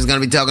Sanders is going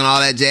to be talking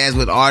all that jazz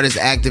with artist,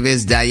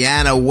 activist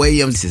Dyana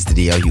Williams. It's the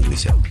D.L. Hughley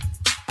Show.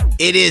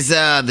 It is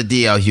the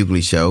D.L.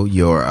 Hughley Show,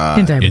 your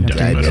indictment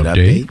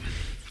update.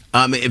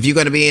 If you're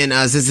going to be in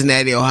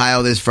Cincinnati,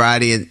 Ohio this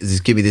Friday,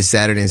 this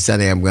Saturday and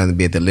Sunday, I'm going to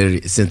be at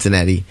the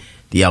Cincinnati,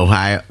 the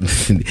Ohio,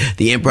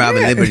 the Improv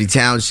in Liberty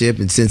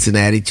Township in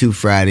Cincinnati, 2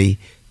 Friday.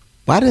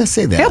 Why did I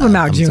say that? Help him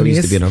out, Junior. So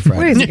used to be on Friday.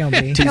 Where is he going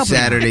to be? 2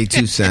 Saturday,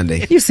 2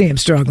 Sunday. You see him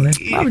struggling.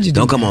 Why would you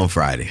do Don't come on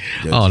Friday.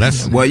 Oh,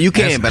 that's you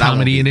can, but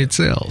comedy in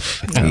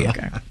itself. Yeah.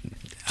 Okay.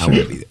 I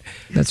won't be there.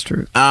 That's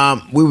true.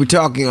 We were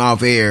talking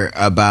off air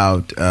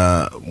about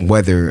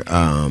whether.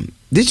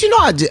 Did you know?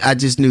 I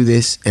just knew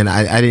this, and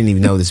I didn't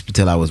even know this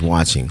until I was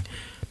watching.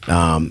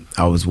 I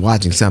was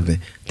watching something.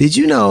 Did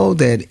you know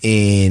that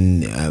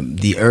in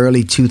the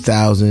early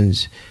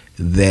 2000s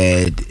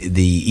that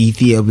the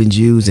Ethiopian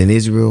Jews in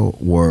Israel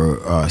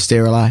were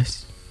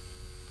sterilized?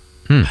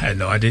 I had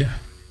no idea.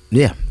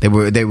 Yeah, they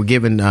were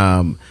given.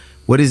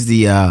 What is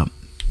the?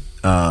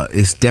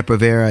 It's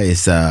Depo-Provera.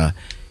 It's they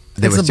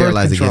were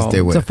sterilized against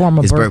their will. It's a form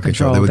of birth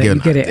control. They were given,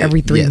 you get it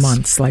every 3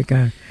 months, like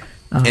a.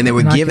 And they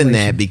were given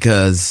that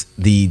because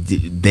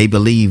they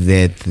believe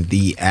that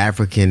the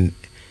African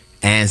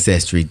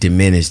ancestry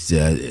diminished.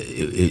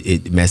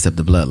 It messed up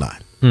the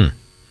bloodline.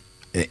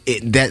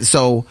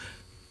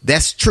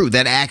 That's true.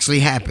 That actually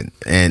happened.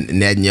 And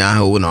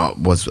Netanyahu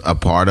was a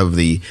part of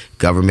the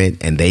government,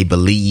 and they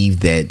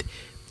believe that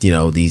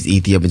these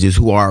Ethiopian Jews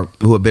who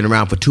have been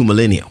around for 2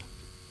 millennia.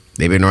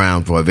 They've been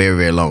around for a very,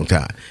 very long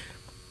time.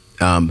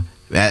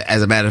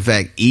 As a matter of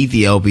fact,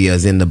 Ethiopia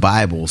is in the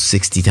Bible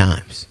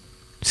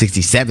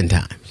 67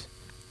 times.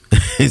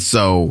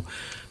 So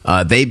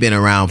they've been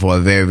around for a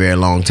very, very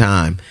long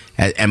time.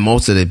 And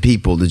most of the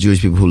people, the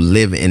Jewish people who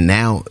live in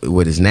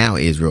what is now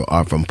Israel,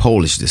 are from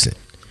Polish descent.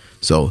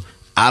 So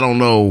I don't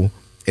know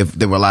if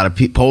there were a lot of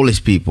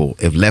Polish people,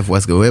 if Lech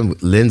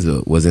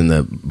Walesa was in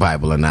the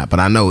Bible or not,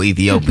 but I know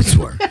Ethiopians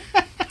were.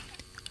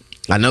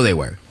 I know they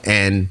were.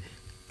 And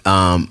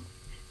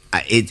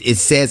it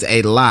says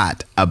a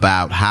lot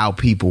about how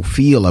people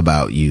feel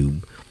about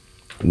you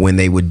when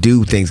they would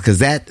do things, because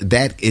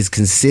that is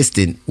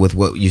consistent with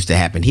what used to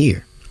happen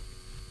here.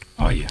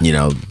 Oh yeah.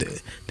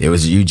 There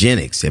was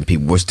eugenics and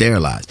people were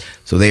sterilized.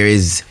 So there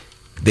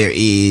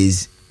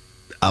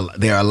are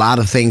a lot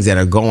of things that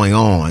are going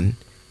on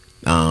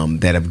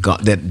that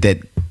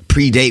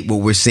predate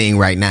what we're seeing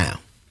right now.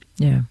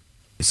 Yeah.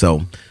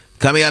 So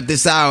coming up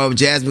this hour,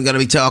 Jasmine going to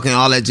be talking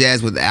all that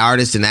jazz with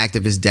artist and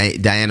activist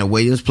Dyana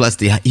Williams, plus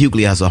the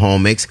Hughley Hustle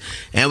Home Mix.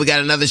 And we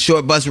got another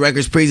Short Bus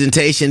Records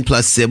presentation,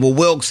 plus Sybil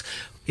Wilkes.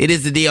 It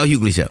is the DL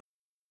Hughley Show.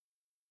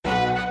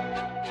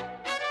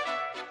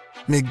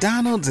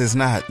 McDonald's is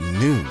not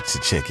new to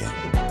chicken.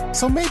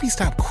 So maybe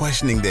stop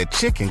questioning their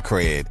chicken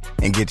cred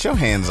and get your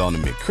hands on the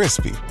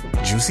McCrispy.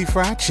 Juicy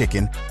fried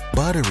chicken,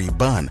 buttery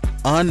bun,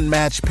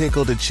 unmatched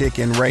pickle to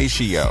chicken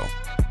ratio.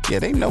 Yeah,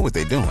 they know what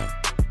they're doing.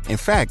 In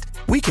fact,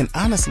 we can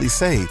honestly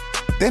say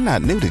they're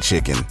not new to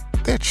chicken.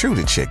 They're true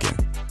to chicken.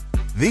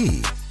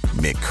 The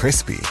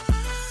McCrispy.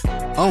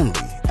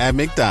 Only at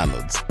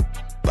McDonald's.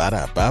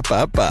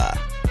 Ba-da-ba-ba-ba.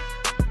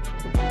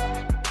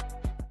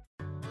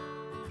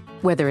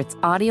 Whether it's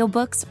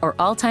audiobooks or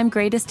all-time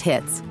greatest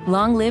hits,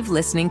 long live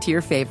listening to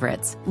your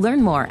favorites.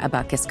 Learn more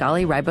about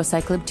Kisqali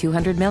Ribociclib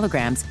 200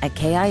 milligrams at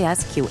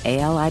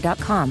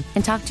KISQALI.com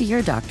and talk to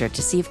your doctor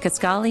to see if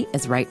Kisqali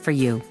is right for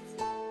you.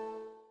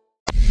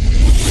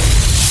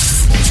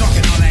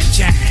 Talking all that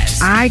jazz.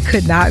 I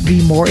could not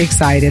be more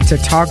excited to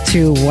talk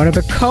to one of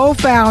the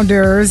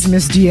co-founders,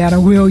 Miss Dyana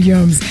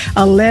Williams,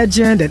 a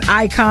legend, an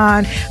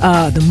icon,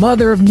 the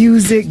mother of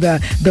music,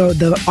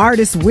 the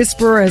artist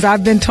whisperer, as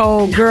I've been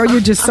told. Girl, you're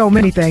just so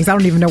many things. I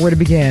don't even know where to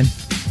begin.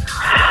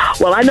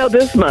 Well, I know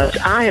this much.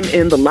 I am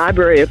in the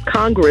Library of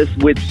Congress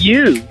with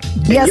you.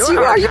 Yes, you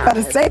are. You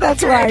better say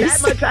that's right.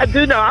 That much I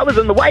do know. I was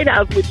in the White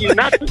House with you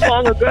not too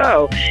long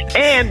ago.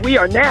 And we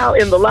are now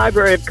in the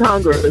Library of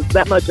Congress.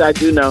 That much I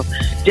do know.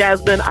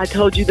 Jasmine, I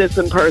told you this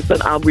in person.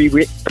 I'm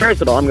going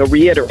to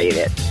reiterate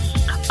it.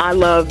 I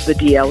love the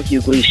DL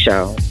Hughley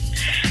Show.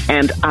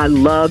 And I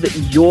love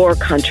your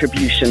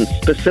contribution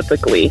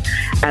specifically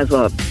as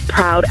a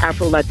proud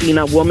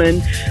Afro-Latina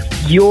woman.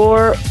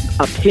 Your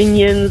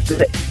opinions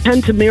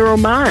tend to mirror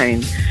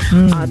mine.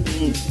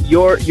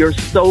 Your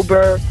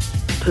sober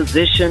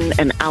position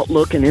and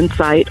outlook and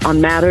insight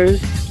on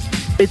matters,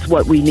 it's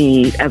what we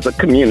need as a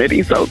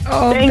community. So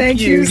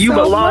thank you. You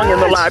so belong much in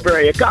the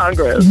Library of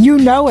Congress. You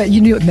know it. You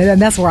knew it.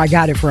 And that's where I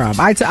got it from.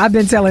 I've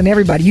been telling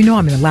everybody,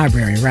 I'm in the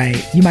library,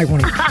 right? You might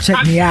want to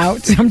check me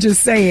out. I'm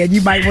just saying,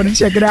 you might want to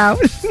check it out.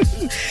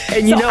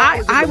 And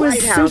I was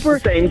super.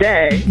 The same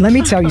day. Let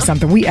me tell you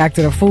something. We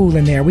acted a fool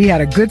in there. We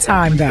had a good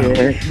time, though.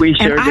 Yeah, we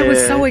sure did. I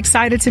was so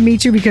excited to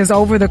meet you because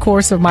over the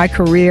course of my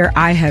career,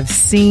 I have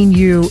seen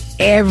you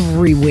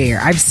everywhere.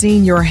 I've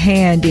seen your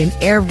hand in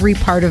every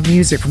part of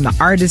music, from the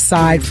artist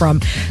side, from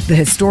the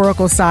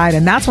historical side.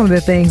 And that's one of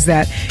the things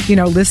that,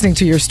 listening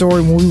to your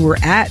story when we were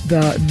at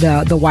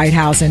the White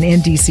House and in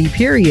D.C.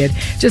 period,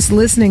 just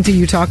listening to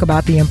you talk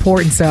about the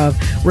importance of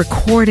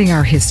recording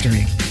our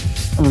history.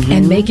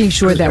 And making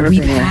sure that we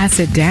pass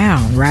it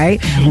down,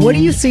 right? What do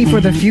you see for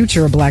the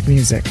future of Black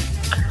music?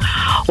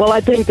 Well,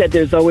 I think that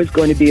there's always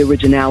going to be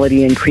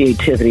originality and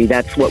creativity.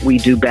 That's what we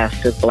do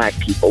best as Black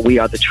people. We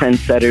are the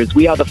trendsetters.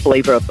 We are the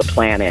flavor of the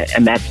planet.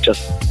 And that's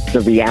just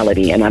the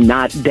reality. And I'm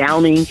not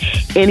downing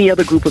any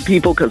other group of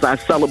people because I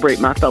celebrate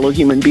my fellow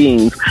human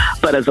beings.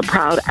 But as a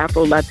proud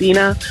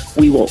Afro-Latina,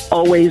 we will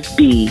always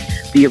be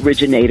the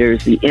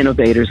originators, the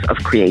innovators of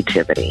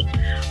creativity.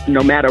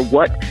 No matter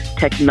what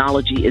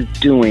technology is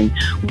doing,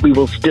 we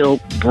will still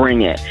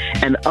bring it.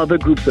 And other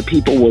groups of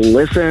people will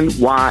listen,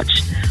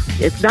 watch.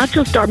 It's not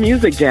just our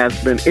music,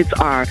 Jasmine. It's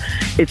our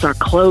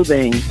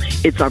clothing.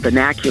 It's our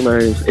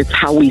vernaculars. It's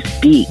how we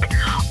speak.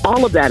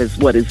 All of that is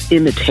what is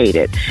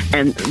imitated,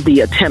 and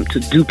the attempt to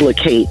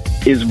duplicate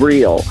is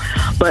real.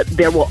 But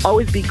there will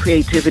always be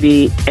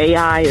creativity.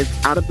 AI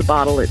is out of the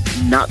bottle.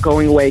 It's not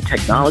going away.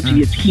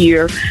 Technology is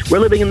here. We're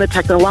living in the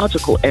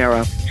technological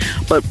era.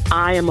 But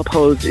I am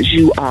opposed, as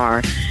you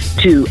are,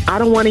 to, I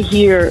don't want to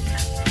hear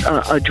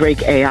a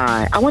Drake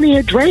AI. I want to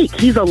hear Drake.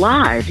 He's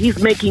alive.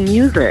 He's making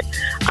music.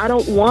 I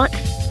don't want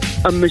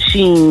a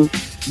machine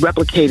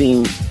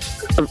replicating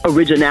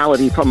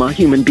originality from a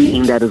human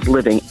being that is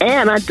living.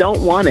 And I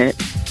don't want it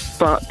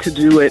to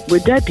do it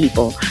with dead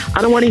people.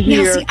 I don't want to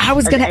hear. Now, see, I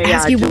was going to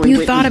ask you what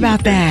you thought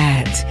about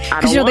that.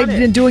 Because they've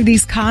been doing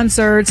these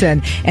concerts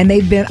and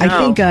they've been. I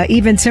think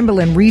even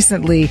Timbaland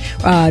recently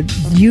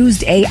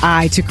used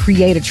AI to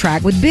create a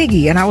track with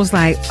Biggie, and I was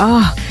like,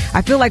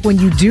 I feel like when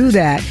you do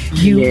that,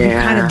 you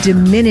kind of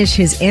diminish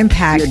his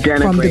impact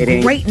from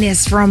the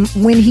greatness from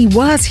when he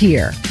was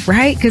here,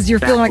 right? Because you're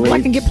feeling like, well,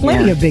 I can get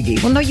plenty of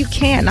Biggie. Well, no, you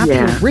can't. Not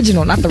the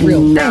original, not the real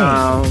thing.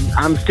 No,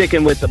 I'm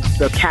sticking with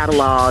the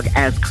catalog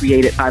as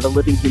created by the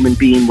living human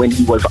being when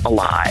he was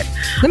alive.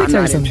 Let me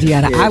tell you something,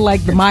 Dyana. I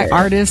like my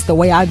artists the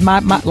way I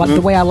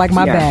the way I like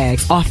my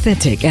bags,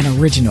 authentic and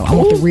original. I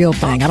want the real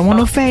thing. I don't want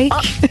no fake.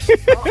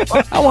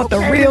 I want the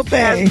real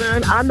thing.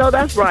 Jasmine, I know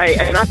that's right,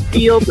 and I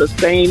feel the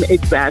same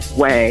exact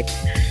way.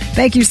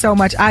 Thank you so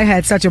much. I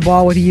had such a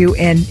ball with you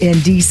in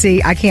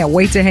D.C. I can't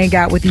wait to hang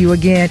out with you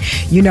again.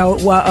 You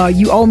know,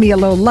 you owe me a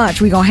little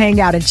lunch. We're going to hang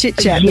out and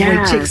chit-chat the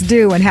way chicks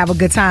do and have a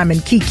good time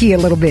and kiki a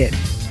little bit.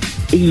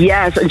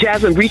 Yes,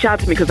 Jasmine, reach out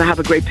to me because I have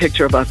a great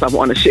picture of us I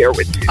want to share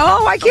with you.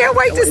 Oh, I can't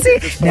wait to see.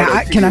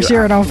 Now, can I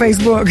share it on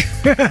Facebook?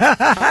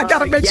 I got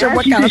to make sure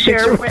what kind of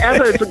picture.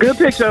 It's a good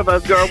picture of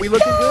us, girl. We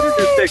looking good in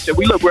this picture.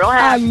 We look real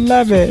happy. I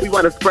love it. We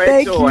want to spread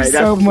Thank joy. You That's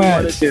so what much. we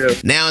want to do.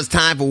 Now it's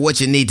time for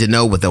what you need to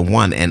know with the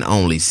one and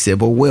only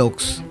Sybil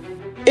Wilkes.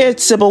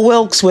 It's Sybil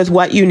Wilkes with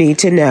what you need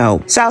to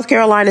know. South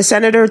Carolina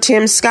Senator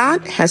Tim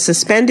Scott has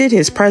suspended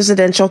his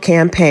presidential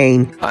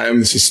campaign. I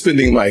am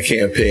suspending my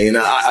campaign.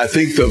 I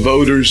think the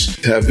voters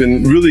have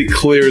been really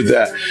clear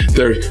that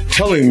they're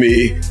telling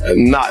me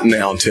not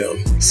now,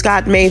 Tim.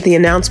 Scott made the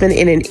announcement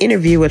in an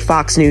interview with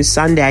Fox News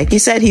Sunday. He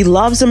said he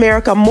loves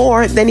America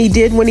more than he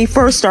did when he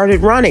first started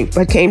running,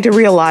 but came to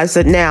realize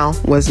that now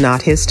was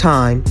not his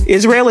time.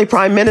 Israeli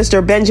Prime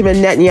Minister Benjamin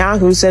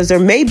Netanyahu says there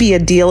may be a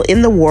deal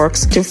in the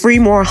works to free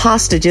more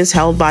hostages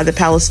held by the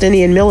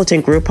Palestinian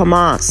militant group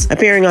Hamas.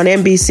 Appearing on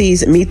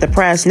NBC's Meet the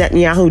Press,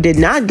 Netanyahu did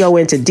not go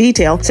into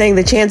detail, saying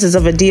the chances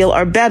of a deal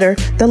are better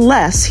the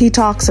less he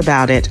talks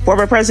about it.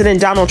 Former President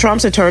Donald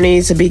Trump's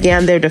attorneys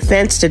began their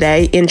defense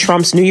today in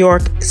Trump's New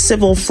York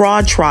civil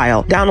fraud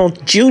trial.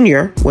 Donald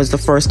Jr. was the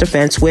first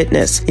defense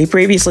witness. He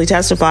previously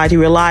testified he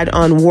relied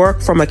on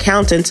work from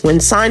accountants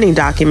when signing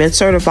documents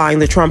certifying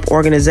the Trump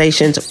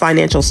organization's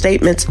financial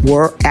statements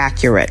were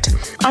accurate.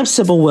 I'm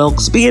Sybil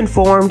Wilkes. Be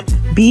informed,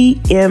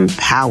 be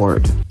empowered.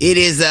 It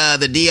is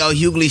the D.L.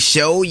 Hughley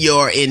Show,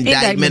 your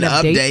indictment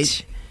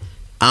update.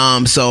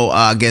 So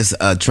I guess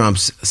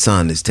Trump's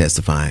son is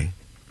testifying.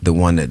 The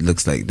one that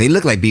looks like, they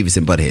look like Beavis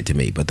and Butthead to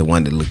me, but the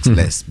one that looks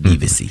less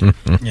Beavis-y.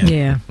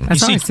 Yeah. I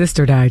saw his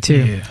sister die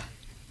too.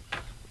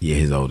 Yeah,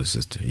 his older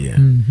sister. Yeah.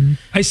 Mm-hmm.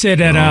 I said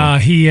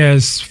that he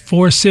has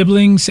 4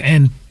 siblings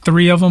and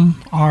 3 of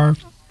them are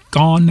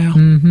gone now.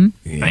 Mm-hmm.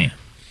 Yeah. Man.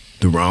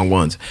 The wrong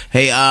ones.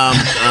 Hey,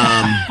 that's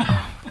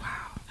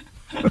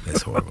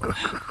horrible.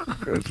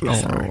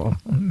 That's horrible.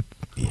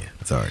 Yeah,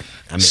 sorry.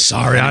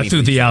 Sorry, I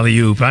threw the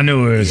alley-oop. I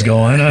knew where it was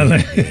going.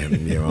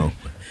 You're wrong.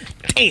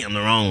 Damn,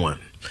 the wrong one.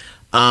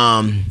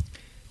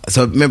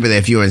 So remember that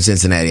if you're in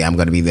Cincinnati, I'm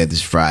going to be there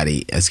this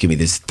Friday.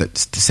 This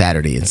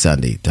Saturday and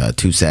Sunday.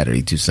 2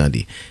 Saturday, 2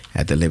 Sunday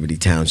at the Liberty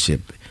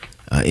Township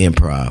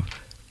Improv.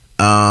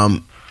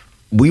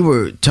 We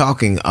were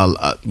talking.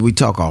 We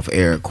talk off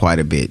air quite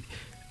a bit,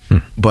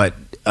 but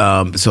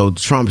so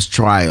Trump's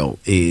trial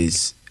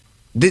is.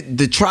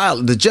 The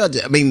trial, the judge,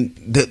 I mean,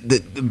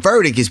 the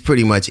verdict is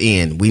pretty much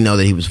in. We know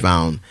that he was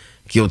found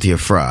guilty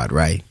of fraud,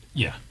 right?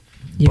 Yeah.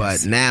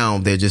 But now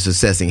they're just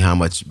assessing how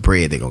much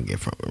bread they're going to get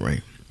from it,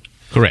 right?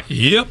 Correct.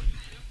 Yep.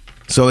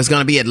 So it's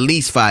going to be at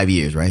least 5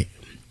 years, right?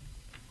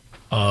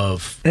 At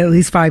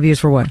least 5 years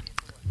for what?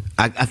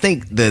 I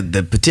think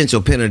the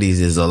potential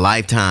penalties is a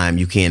lifetime.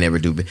 You can't ever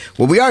do.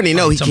 Well, we already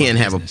know he can't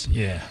have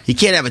he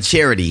can't have a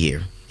charity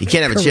here. He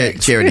can't have a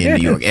charity in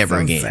New York ever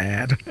again.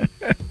 Sad.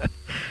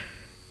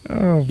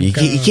 Oh, he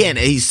can't.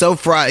 He's so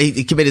fraud.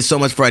 He committed so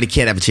much fraud. He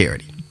can't have a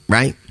charity,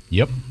 right?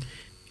 Yep.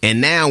 And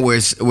now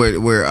they're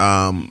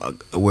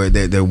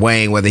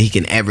weighing whether he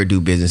can ever do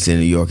business in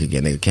New York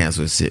again. They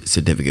cancel his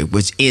certificate,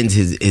 which ends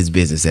his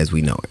business as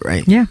we know it,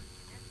 right? Yeah.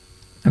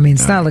 I mean,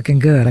 it's not looking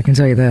good. I can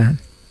tell you that.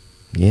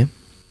 Yeah.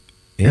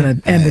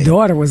 And the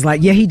daughter was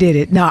like, "Yeah, he did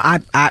it. No,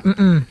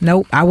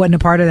 nope, I wasn't a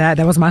part of that.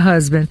 That was my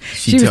husband."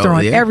 She was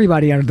throwing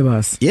everybody under the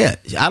bus. Yeah,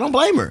 I don't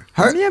blame her.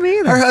 Yeah, me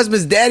either. Her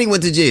husband's daddy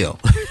went to jail.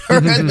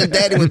 Her husband's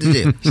daddy went to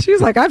jail. She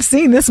was like, "I've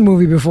seen this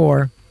movie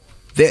before."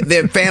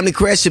 Their family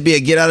crest should be a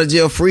get out of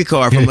jail free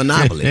card from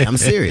Monopoly. I'm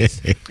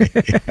serious.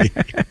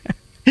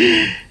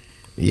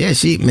 Yeah,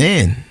 it's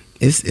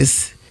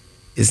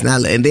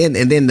not. And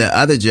then the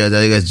other judge,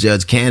 I guess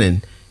Judge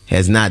Cannon,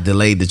 has not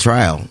delayed the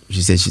trial.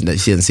 She said she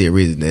doesn't see a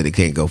reason that it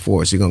can't go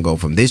forward. She's gonna go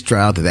from this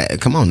trial to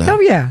that. Come on now. Oh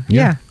yeah.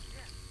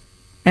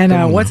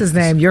 And what's his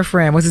name? Your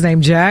friend, what's his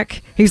name?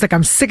 Jack. He's like,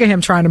 I'm sick of him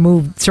trying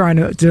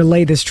to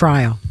delay this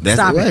trial.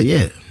 Stop it.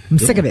 Yeah. I'm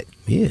sick of it.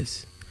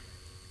 Yes.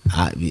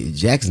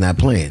 Jack's not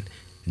playing.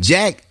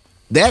 Jack.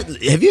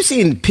 Have you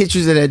seen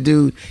pictures of that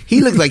dude?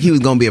 He looked like he was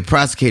gonna be a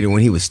prosecutor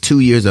when he was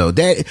 2 years old.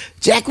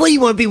 Jack, what do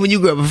you want to be when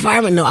you grow up? A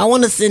fireman? No, I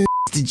want to send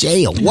to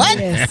jail. What?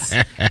 Yes.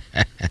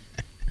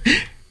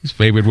 His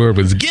favorite word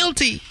was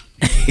guilty.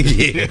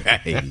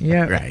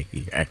 Yeah, right.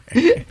 He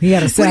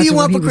had a what do you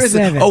want for Christmas?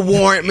 7. A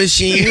warrant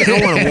machine.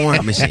 I want a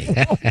warrant machine.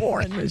 A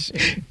warrant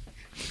machine.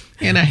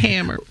 And a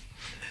hammer.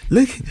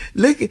 Look,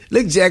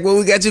 Jack, what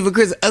we got you for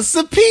Christmas? A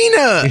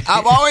subpoena.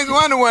 I've always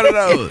wanted one of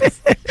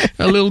those.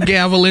 A little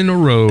gavel in a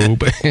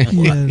robe.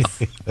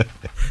 Yes.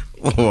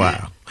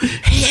 Wow.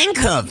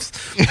 Handcuffs.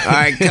 All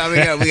right,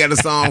 coming up, we got a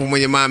song from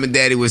when your mom and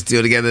daddy were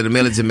still together. The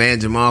militant man,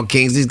 Jamal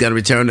Kingsley's got to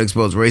return to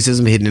expose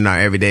racism hidden in our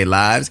everyday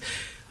lives.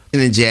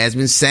 And then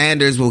Jasmine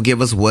Sanders will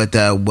give us what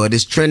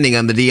is trending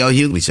on the D.L.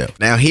 Hughley Show.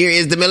 Now, here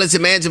is the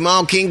militant man,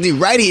 Jamal Kingsley,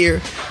 right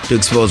here to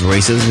expose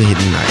racism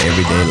hidden in our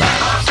everyday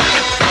lives.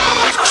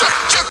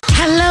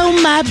 Hello,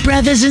 my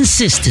brothers and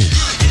sisters.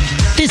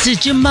 This is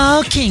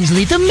Jamal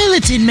Kingsley, the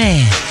militant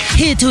man,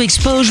 here to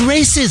expose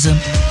racism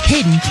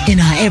hidden in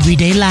our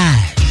everyday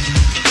lives.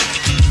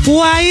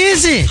 Why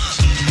is it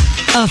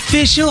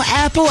official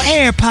Apple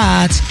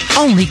AirPods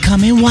only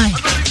come in white?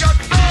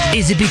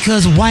 Is it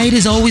because white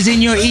is always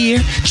in your ear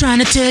trying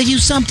to tell you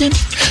something?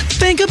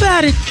 Think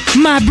about it,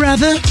 my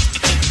brother.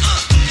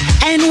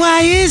 And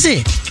why is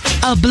it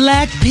a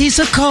black piece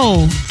of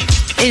coal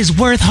is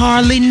worth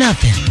hardly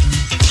nothing?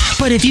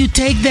 But if you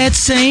take that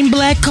same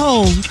black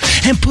coal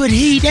and put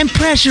heat and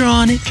pressure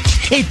on it,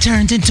 it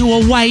turns into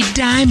a white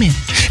diamond,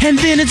 and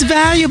then it's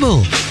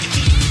valuable.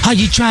 Are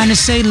you trying to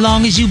say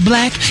long as you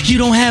black, you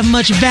don't have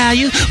much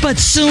value, but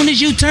soon as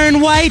you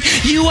turn white,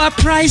 you are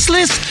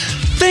priceless?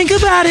 Think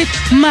about it,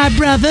 my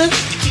brother.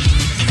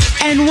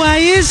 And why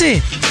is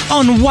it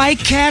on White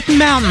Cat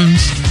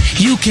Mountains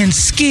you can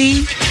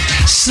ski,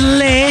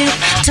 sled,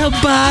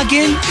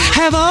 toboggan,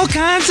 have all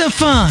kinds of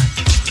fun?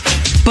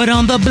 But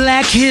on the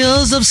black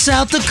hills of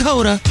South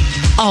Dakota,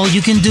 all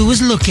you can do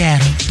is look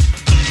at them.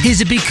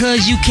 Is it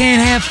because you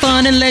can't have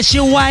fun unless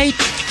you're white?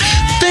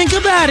 Think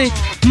about it,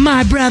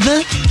 my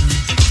brother.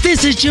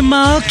 This is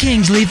Jamal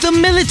Kingsley, the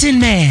militant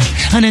man.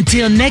 And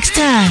until next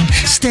time,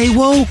 stay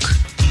woke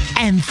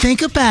and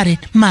think about it,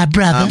 my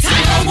brother.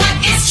 Time for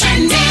what is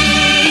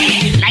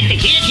trending. Like the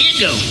kid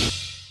go.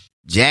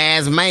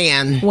 Jazz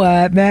man.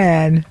 What,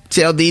 man?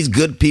 Tell these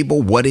good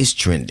people what is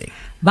trending.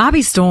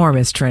 Bobby Storm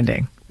is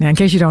trending. Now, in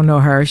case you don't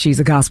know her, she's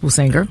a gospel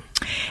singer.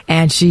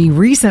 And she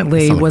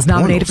recently was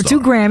nominated for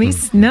 2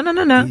 Grammys. No.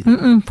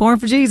 Porn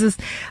for Jesus.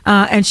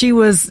 And she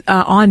was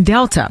on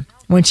Delta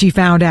when she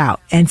found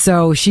out. And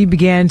so she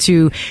began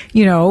to,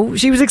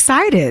 she was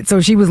excited.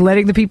 So she was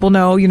letting the people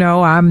know,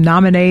 I'm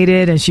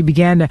nominated. And she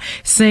began to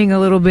sing a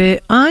little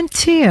bit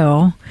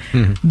until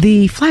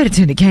the flight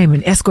attendant came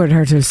and escorted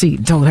her to her seat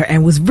and told her,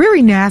 and was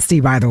very nasty,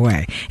 by the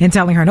way, in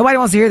telling her, nobody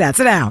wants to hear that.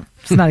 Sit down.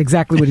 It's not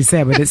exactly what he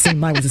said, but it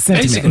seemed like it was a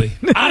sentiment.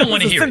 Basically, I don't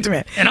want to hear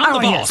sentiment. it. And I'm the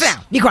boss. Sit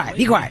down. Be quiet.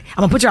 Be quiet.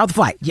 I'm going to put you out the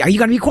flight. Are you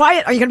going to be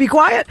quiet? Are you going to be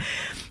quiet?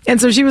 And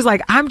so she was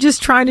like, I'm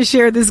just trying to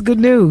share this good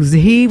news.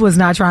 He was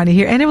not trying to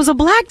hear. And it was a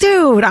black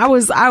dude. I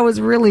was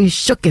really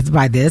shook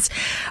by this.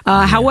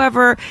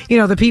 However,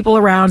 the people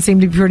around seemed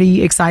to be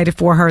pretty excited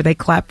for her. They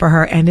clapped for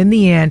her. And in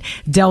the end,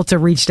 Delta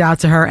reached out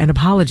to her and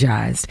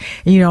apologized.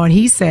 And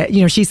he said,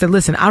 she said,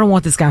 listen, I don't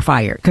want this guy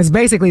fired. Because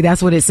basically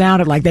that's what it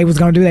sounded like they was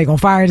going to do. They going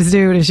to fire this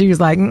dude. And she was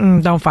like,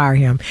 don't fire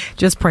him.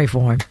 Just pray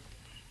for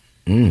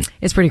him.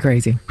 It's pretty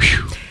crazy.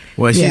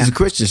 Well, she's a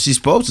Christian. She's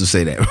supposed to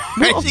say that.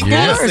 Right? Well,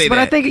 of course, but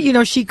I think,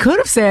 she could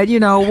have said, you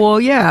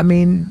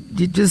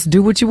just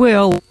do what you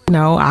will.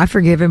 I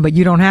forgive him, but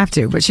you don't have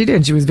to. But she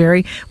didn't. She was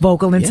very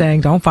vocal in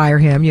saying, don't fire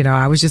him.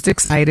 I was just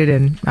excited,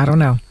 and I don't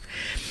know.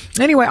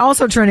 Anyway,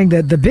 also trending,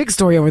 the big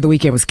story over the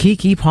weekend was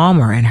Keke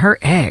Palmer and her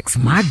ex.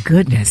 My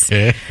goodness.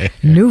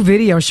 New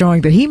video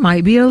showing that he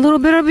might be a little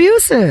bit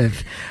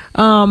abusive.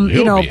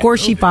 Of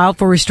course, she filed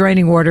for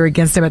restraining order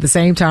against him at the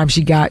same time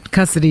she got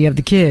custody of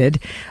the kid.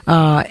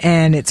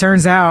 And it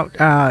turns out,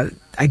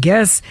 I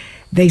guess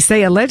they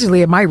say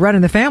allegedly it might run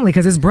in the family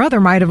because his brother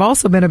might have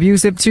also been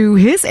abusive to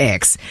his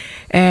ex.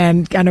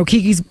 And I know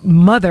Kiki's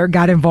mother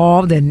got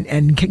involved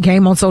and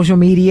came on social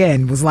media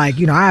and was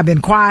like, I've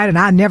been quiet and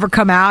I never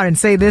come out and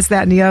say this,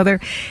 that, and the other.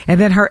 And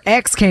then her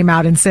ex came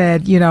out and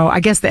said, I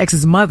guess the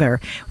ex's mother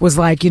was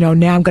like, now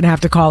I'm going to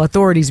have to call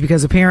authorities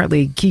because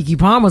apparently Kiki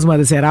Palmer's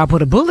mother said, I'll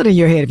put a bullet in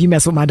your head if you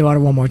mess with my daughter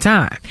one more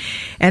time.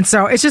 And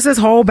so it's just this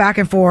whole back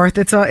and forth.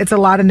 It's a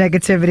lot of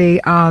negativity.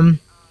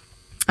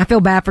 I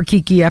feel bad for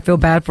Kiki. I feel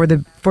bad for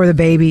the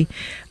baby.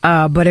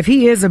 But if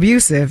he is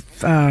abusive,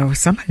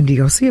 somebody need to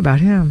go see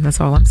about him.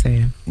 That's all I'm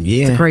saying.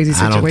 Yeah, it's a crazy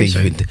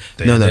situation. I don't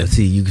think no.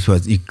 See,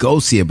 you go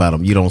see about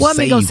him. You don't. Well,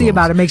 say go see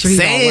about him. Make sure he's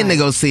saying all right. to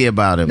go see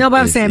about him. No,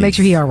 but I'm saying make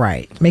sure he's all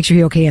right. Make sure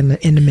he's okay in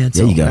the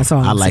mental. There you go. That's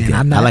all I'm saying.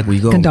 I'm not I like where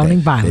you go condoning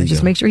violence.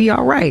 Just make sure he's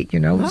all right. We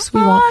want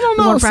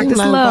to practice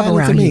love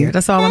around here.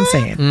 That's all I'm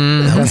saying.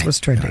 That's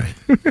what's trending.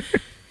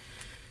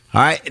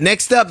 All right.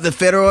 Next up, the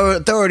federal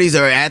authorities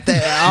are at the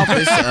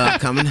office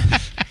coming.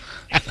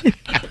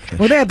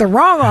 Well, they're at the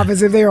wrong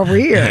office if they're over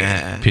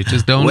here.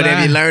 Pictures don't What lie.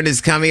 have you learned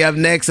is coming up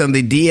next on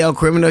the DL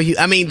Hughley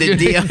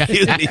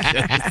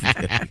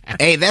Show.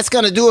 Hey, that's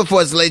going to do it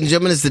for us, ladies and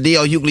gentlemen. It's the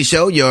DL Hughley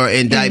Show, your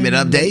indictment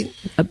update.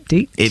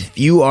 If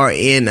you are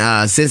in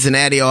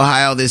Cincinnati,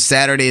 Ohio this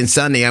Saturday and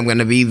Sunday, I'm going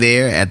to be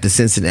there at the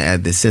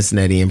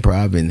Cincinnati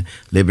Improv in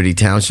Liberty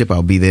Township.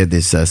 I'll be there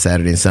this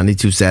Saturday and Sunday,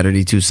 2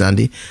 Saturday, 2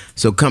 Sunday.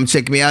 So come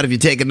check me out if you're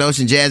taking notes.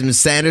 And Jasmine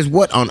Sanders,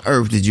 what on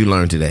earth did you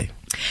learn today?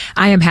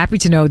 I am happy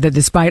to know that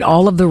despite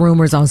all of the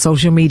rumors on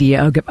social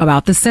media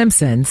about The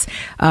Simpsons,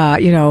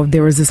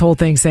 there was this whole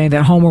thing saying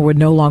that Homer would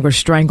no longer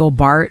strangle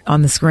Bart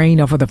on the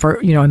screen, for the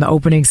first, in the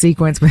opening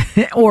sequence,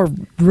 or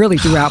really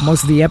throughout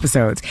most of the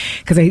episodes,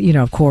 because they,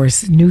 of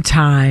course, new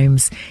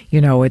times,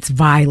 it's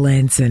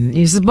violence and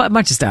it's a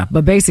bunch of stuff.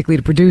 But basically,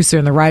 the producer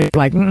and the writer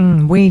like,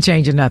 we ain't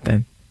changing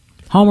nothing.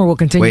 Homer will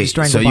continue to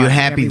strangle Bart. So you're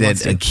happy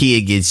that a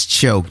kid gets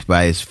choked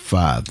by his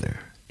father?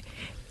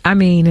 I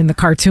mean, in the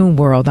cartoon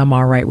world, I'm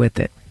all right with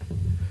it.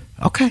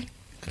 Okay.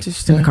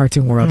 In the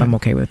cartoon world, I'm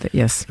okay with it.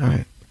 Yes. All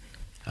right.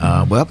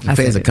 Well, the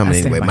fans are coming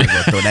anyway. Might as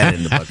well throw that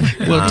in the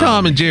bucket. Well,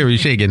 Tom and Jerry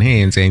shaking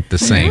hands ain't the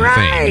same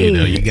thing.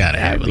 You got to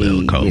have a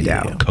little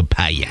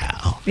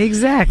kapow.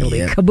 Exactly.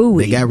 Yeah.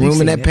 Kabooey. They got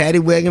room in that paddy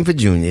wagon for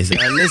juniors.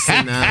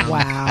 Listen.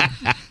 Wow.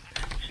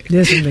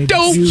 Listen, they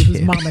don't use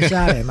his mama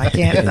shot him. I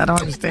don't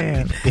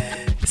understand.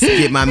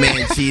 Skip my man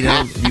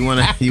Cheeto.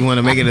 You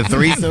wanna make it a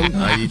threesome?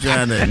 Are you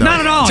trying to? No. Not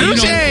at all.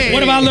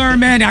 What have I learned,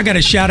 man? I got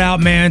to shout out,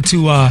 man,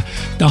 to the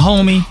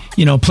homie.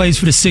 Plays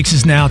for the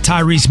Sixers now.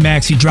 Tyrese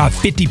Maxey dropped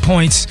 50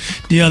 points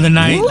the other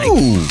night. Ooh.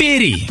 Like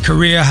 50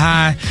 career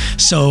high.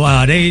 So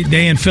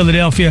they in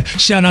Philadelphia.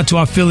 Shout out to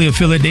our Philly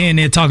affiliate. They in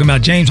there talking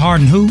about James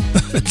Harden who?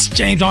 It's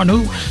James Harden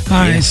who? All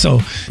right,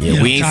 so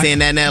we ain't saying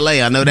that in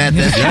LA. I know that.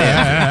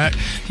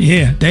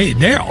 Yeah,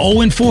 they're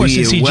 0-4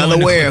 since he joined the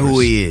Clippers. Well aware who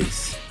he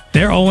is.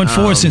 They're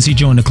 0-4 since he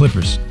joined the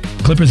Clippers.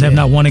 Clippers have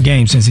not won a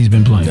game since he's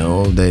been playing.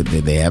 No,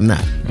 they have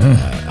not.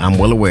 I'm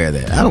well aware of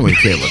that. I don't really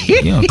care about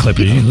it. You don't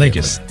Clippers, you're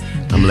Lakers.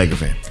 I'm a Laker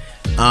fan.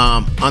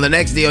 On the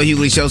next DL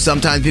Hughley Show,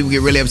 sometimes people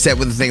get really upset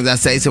with the things I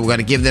say, so we're going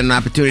to give them an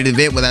opportunity to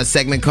vent with our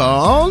segment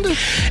called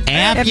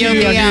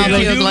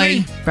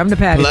Hughley. From the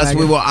patio. Plus,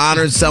 we will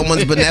honor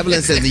someone's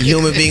benevolence as the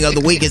human being of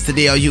the week. It's the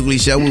DL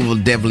Hughley Show. We will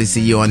definitely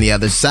see you on the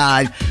other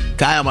side.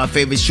 Kyle, my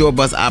favorite short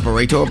bus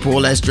operator,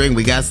 pull that string.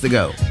 We got to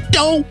go.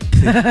 Don't.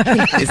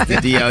 It's the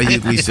DL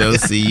Hughley Show.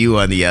 See you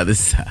on the other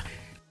side.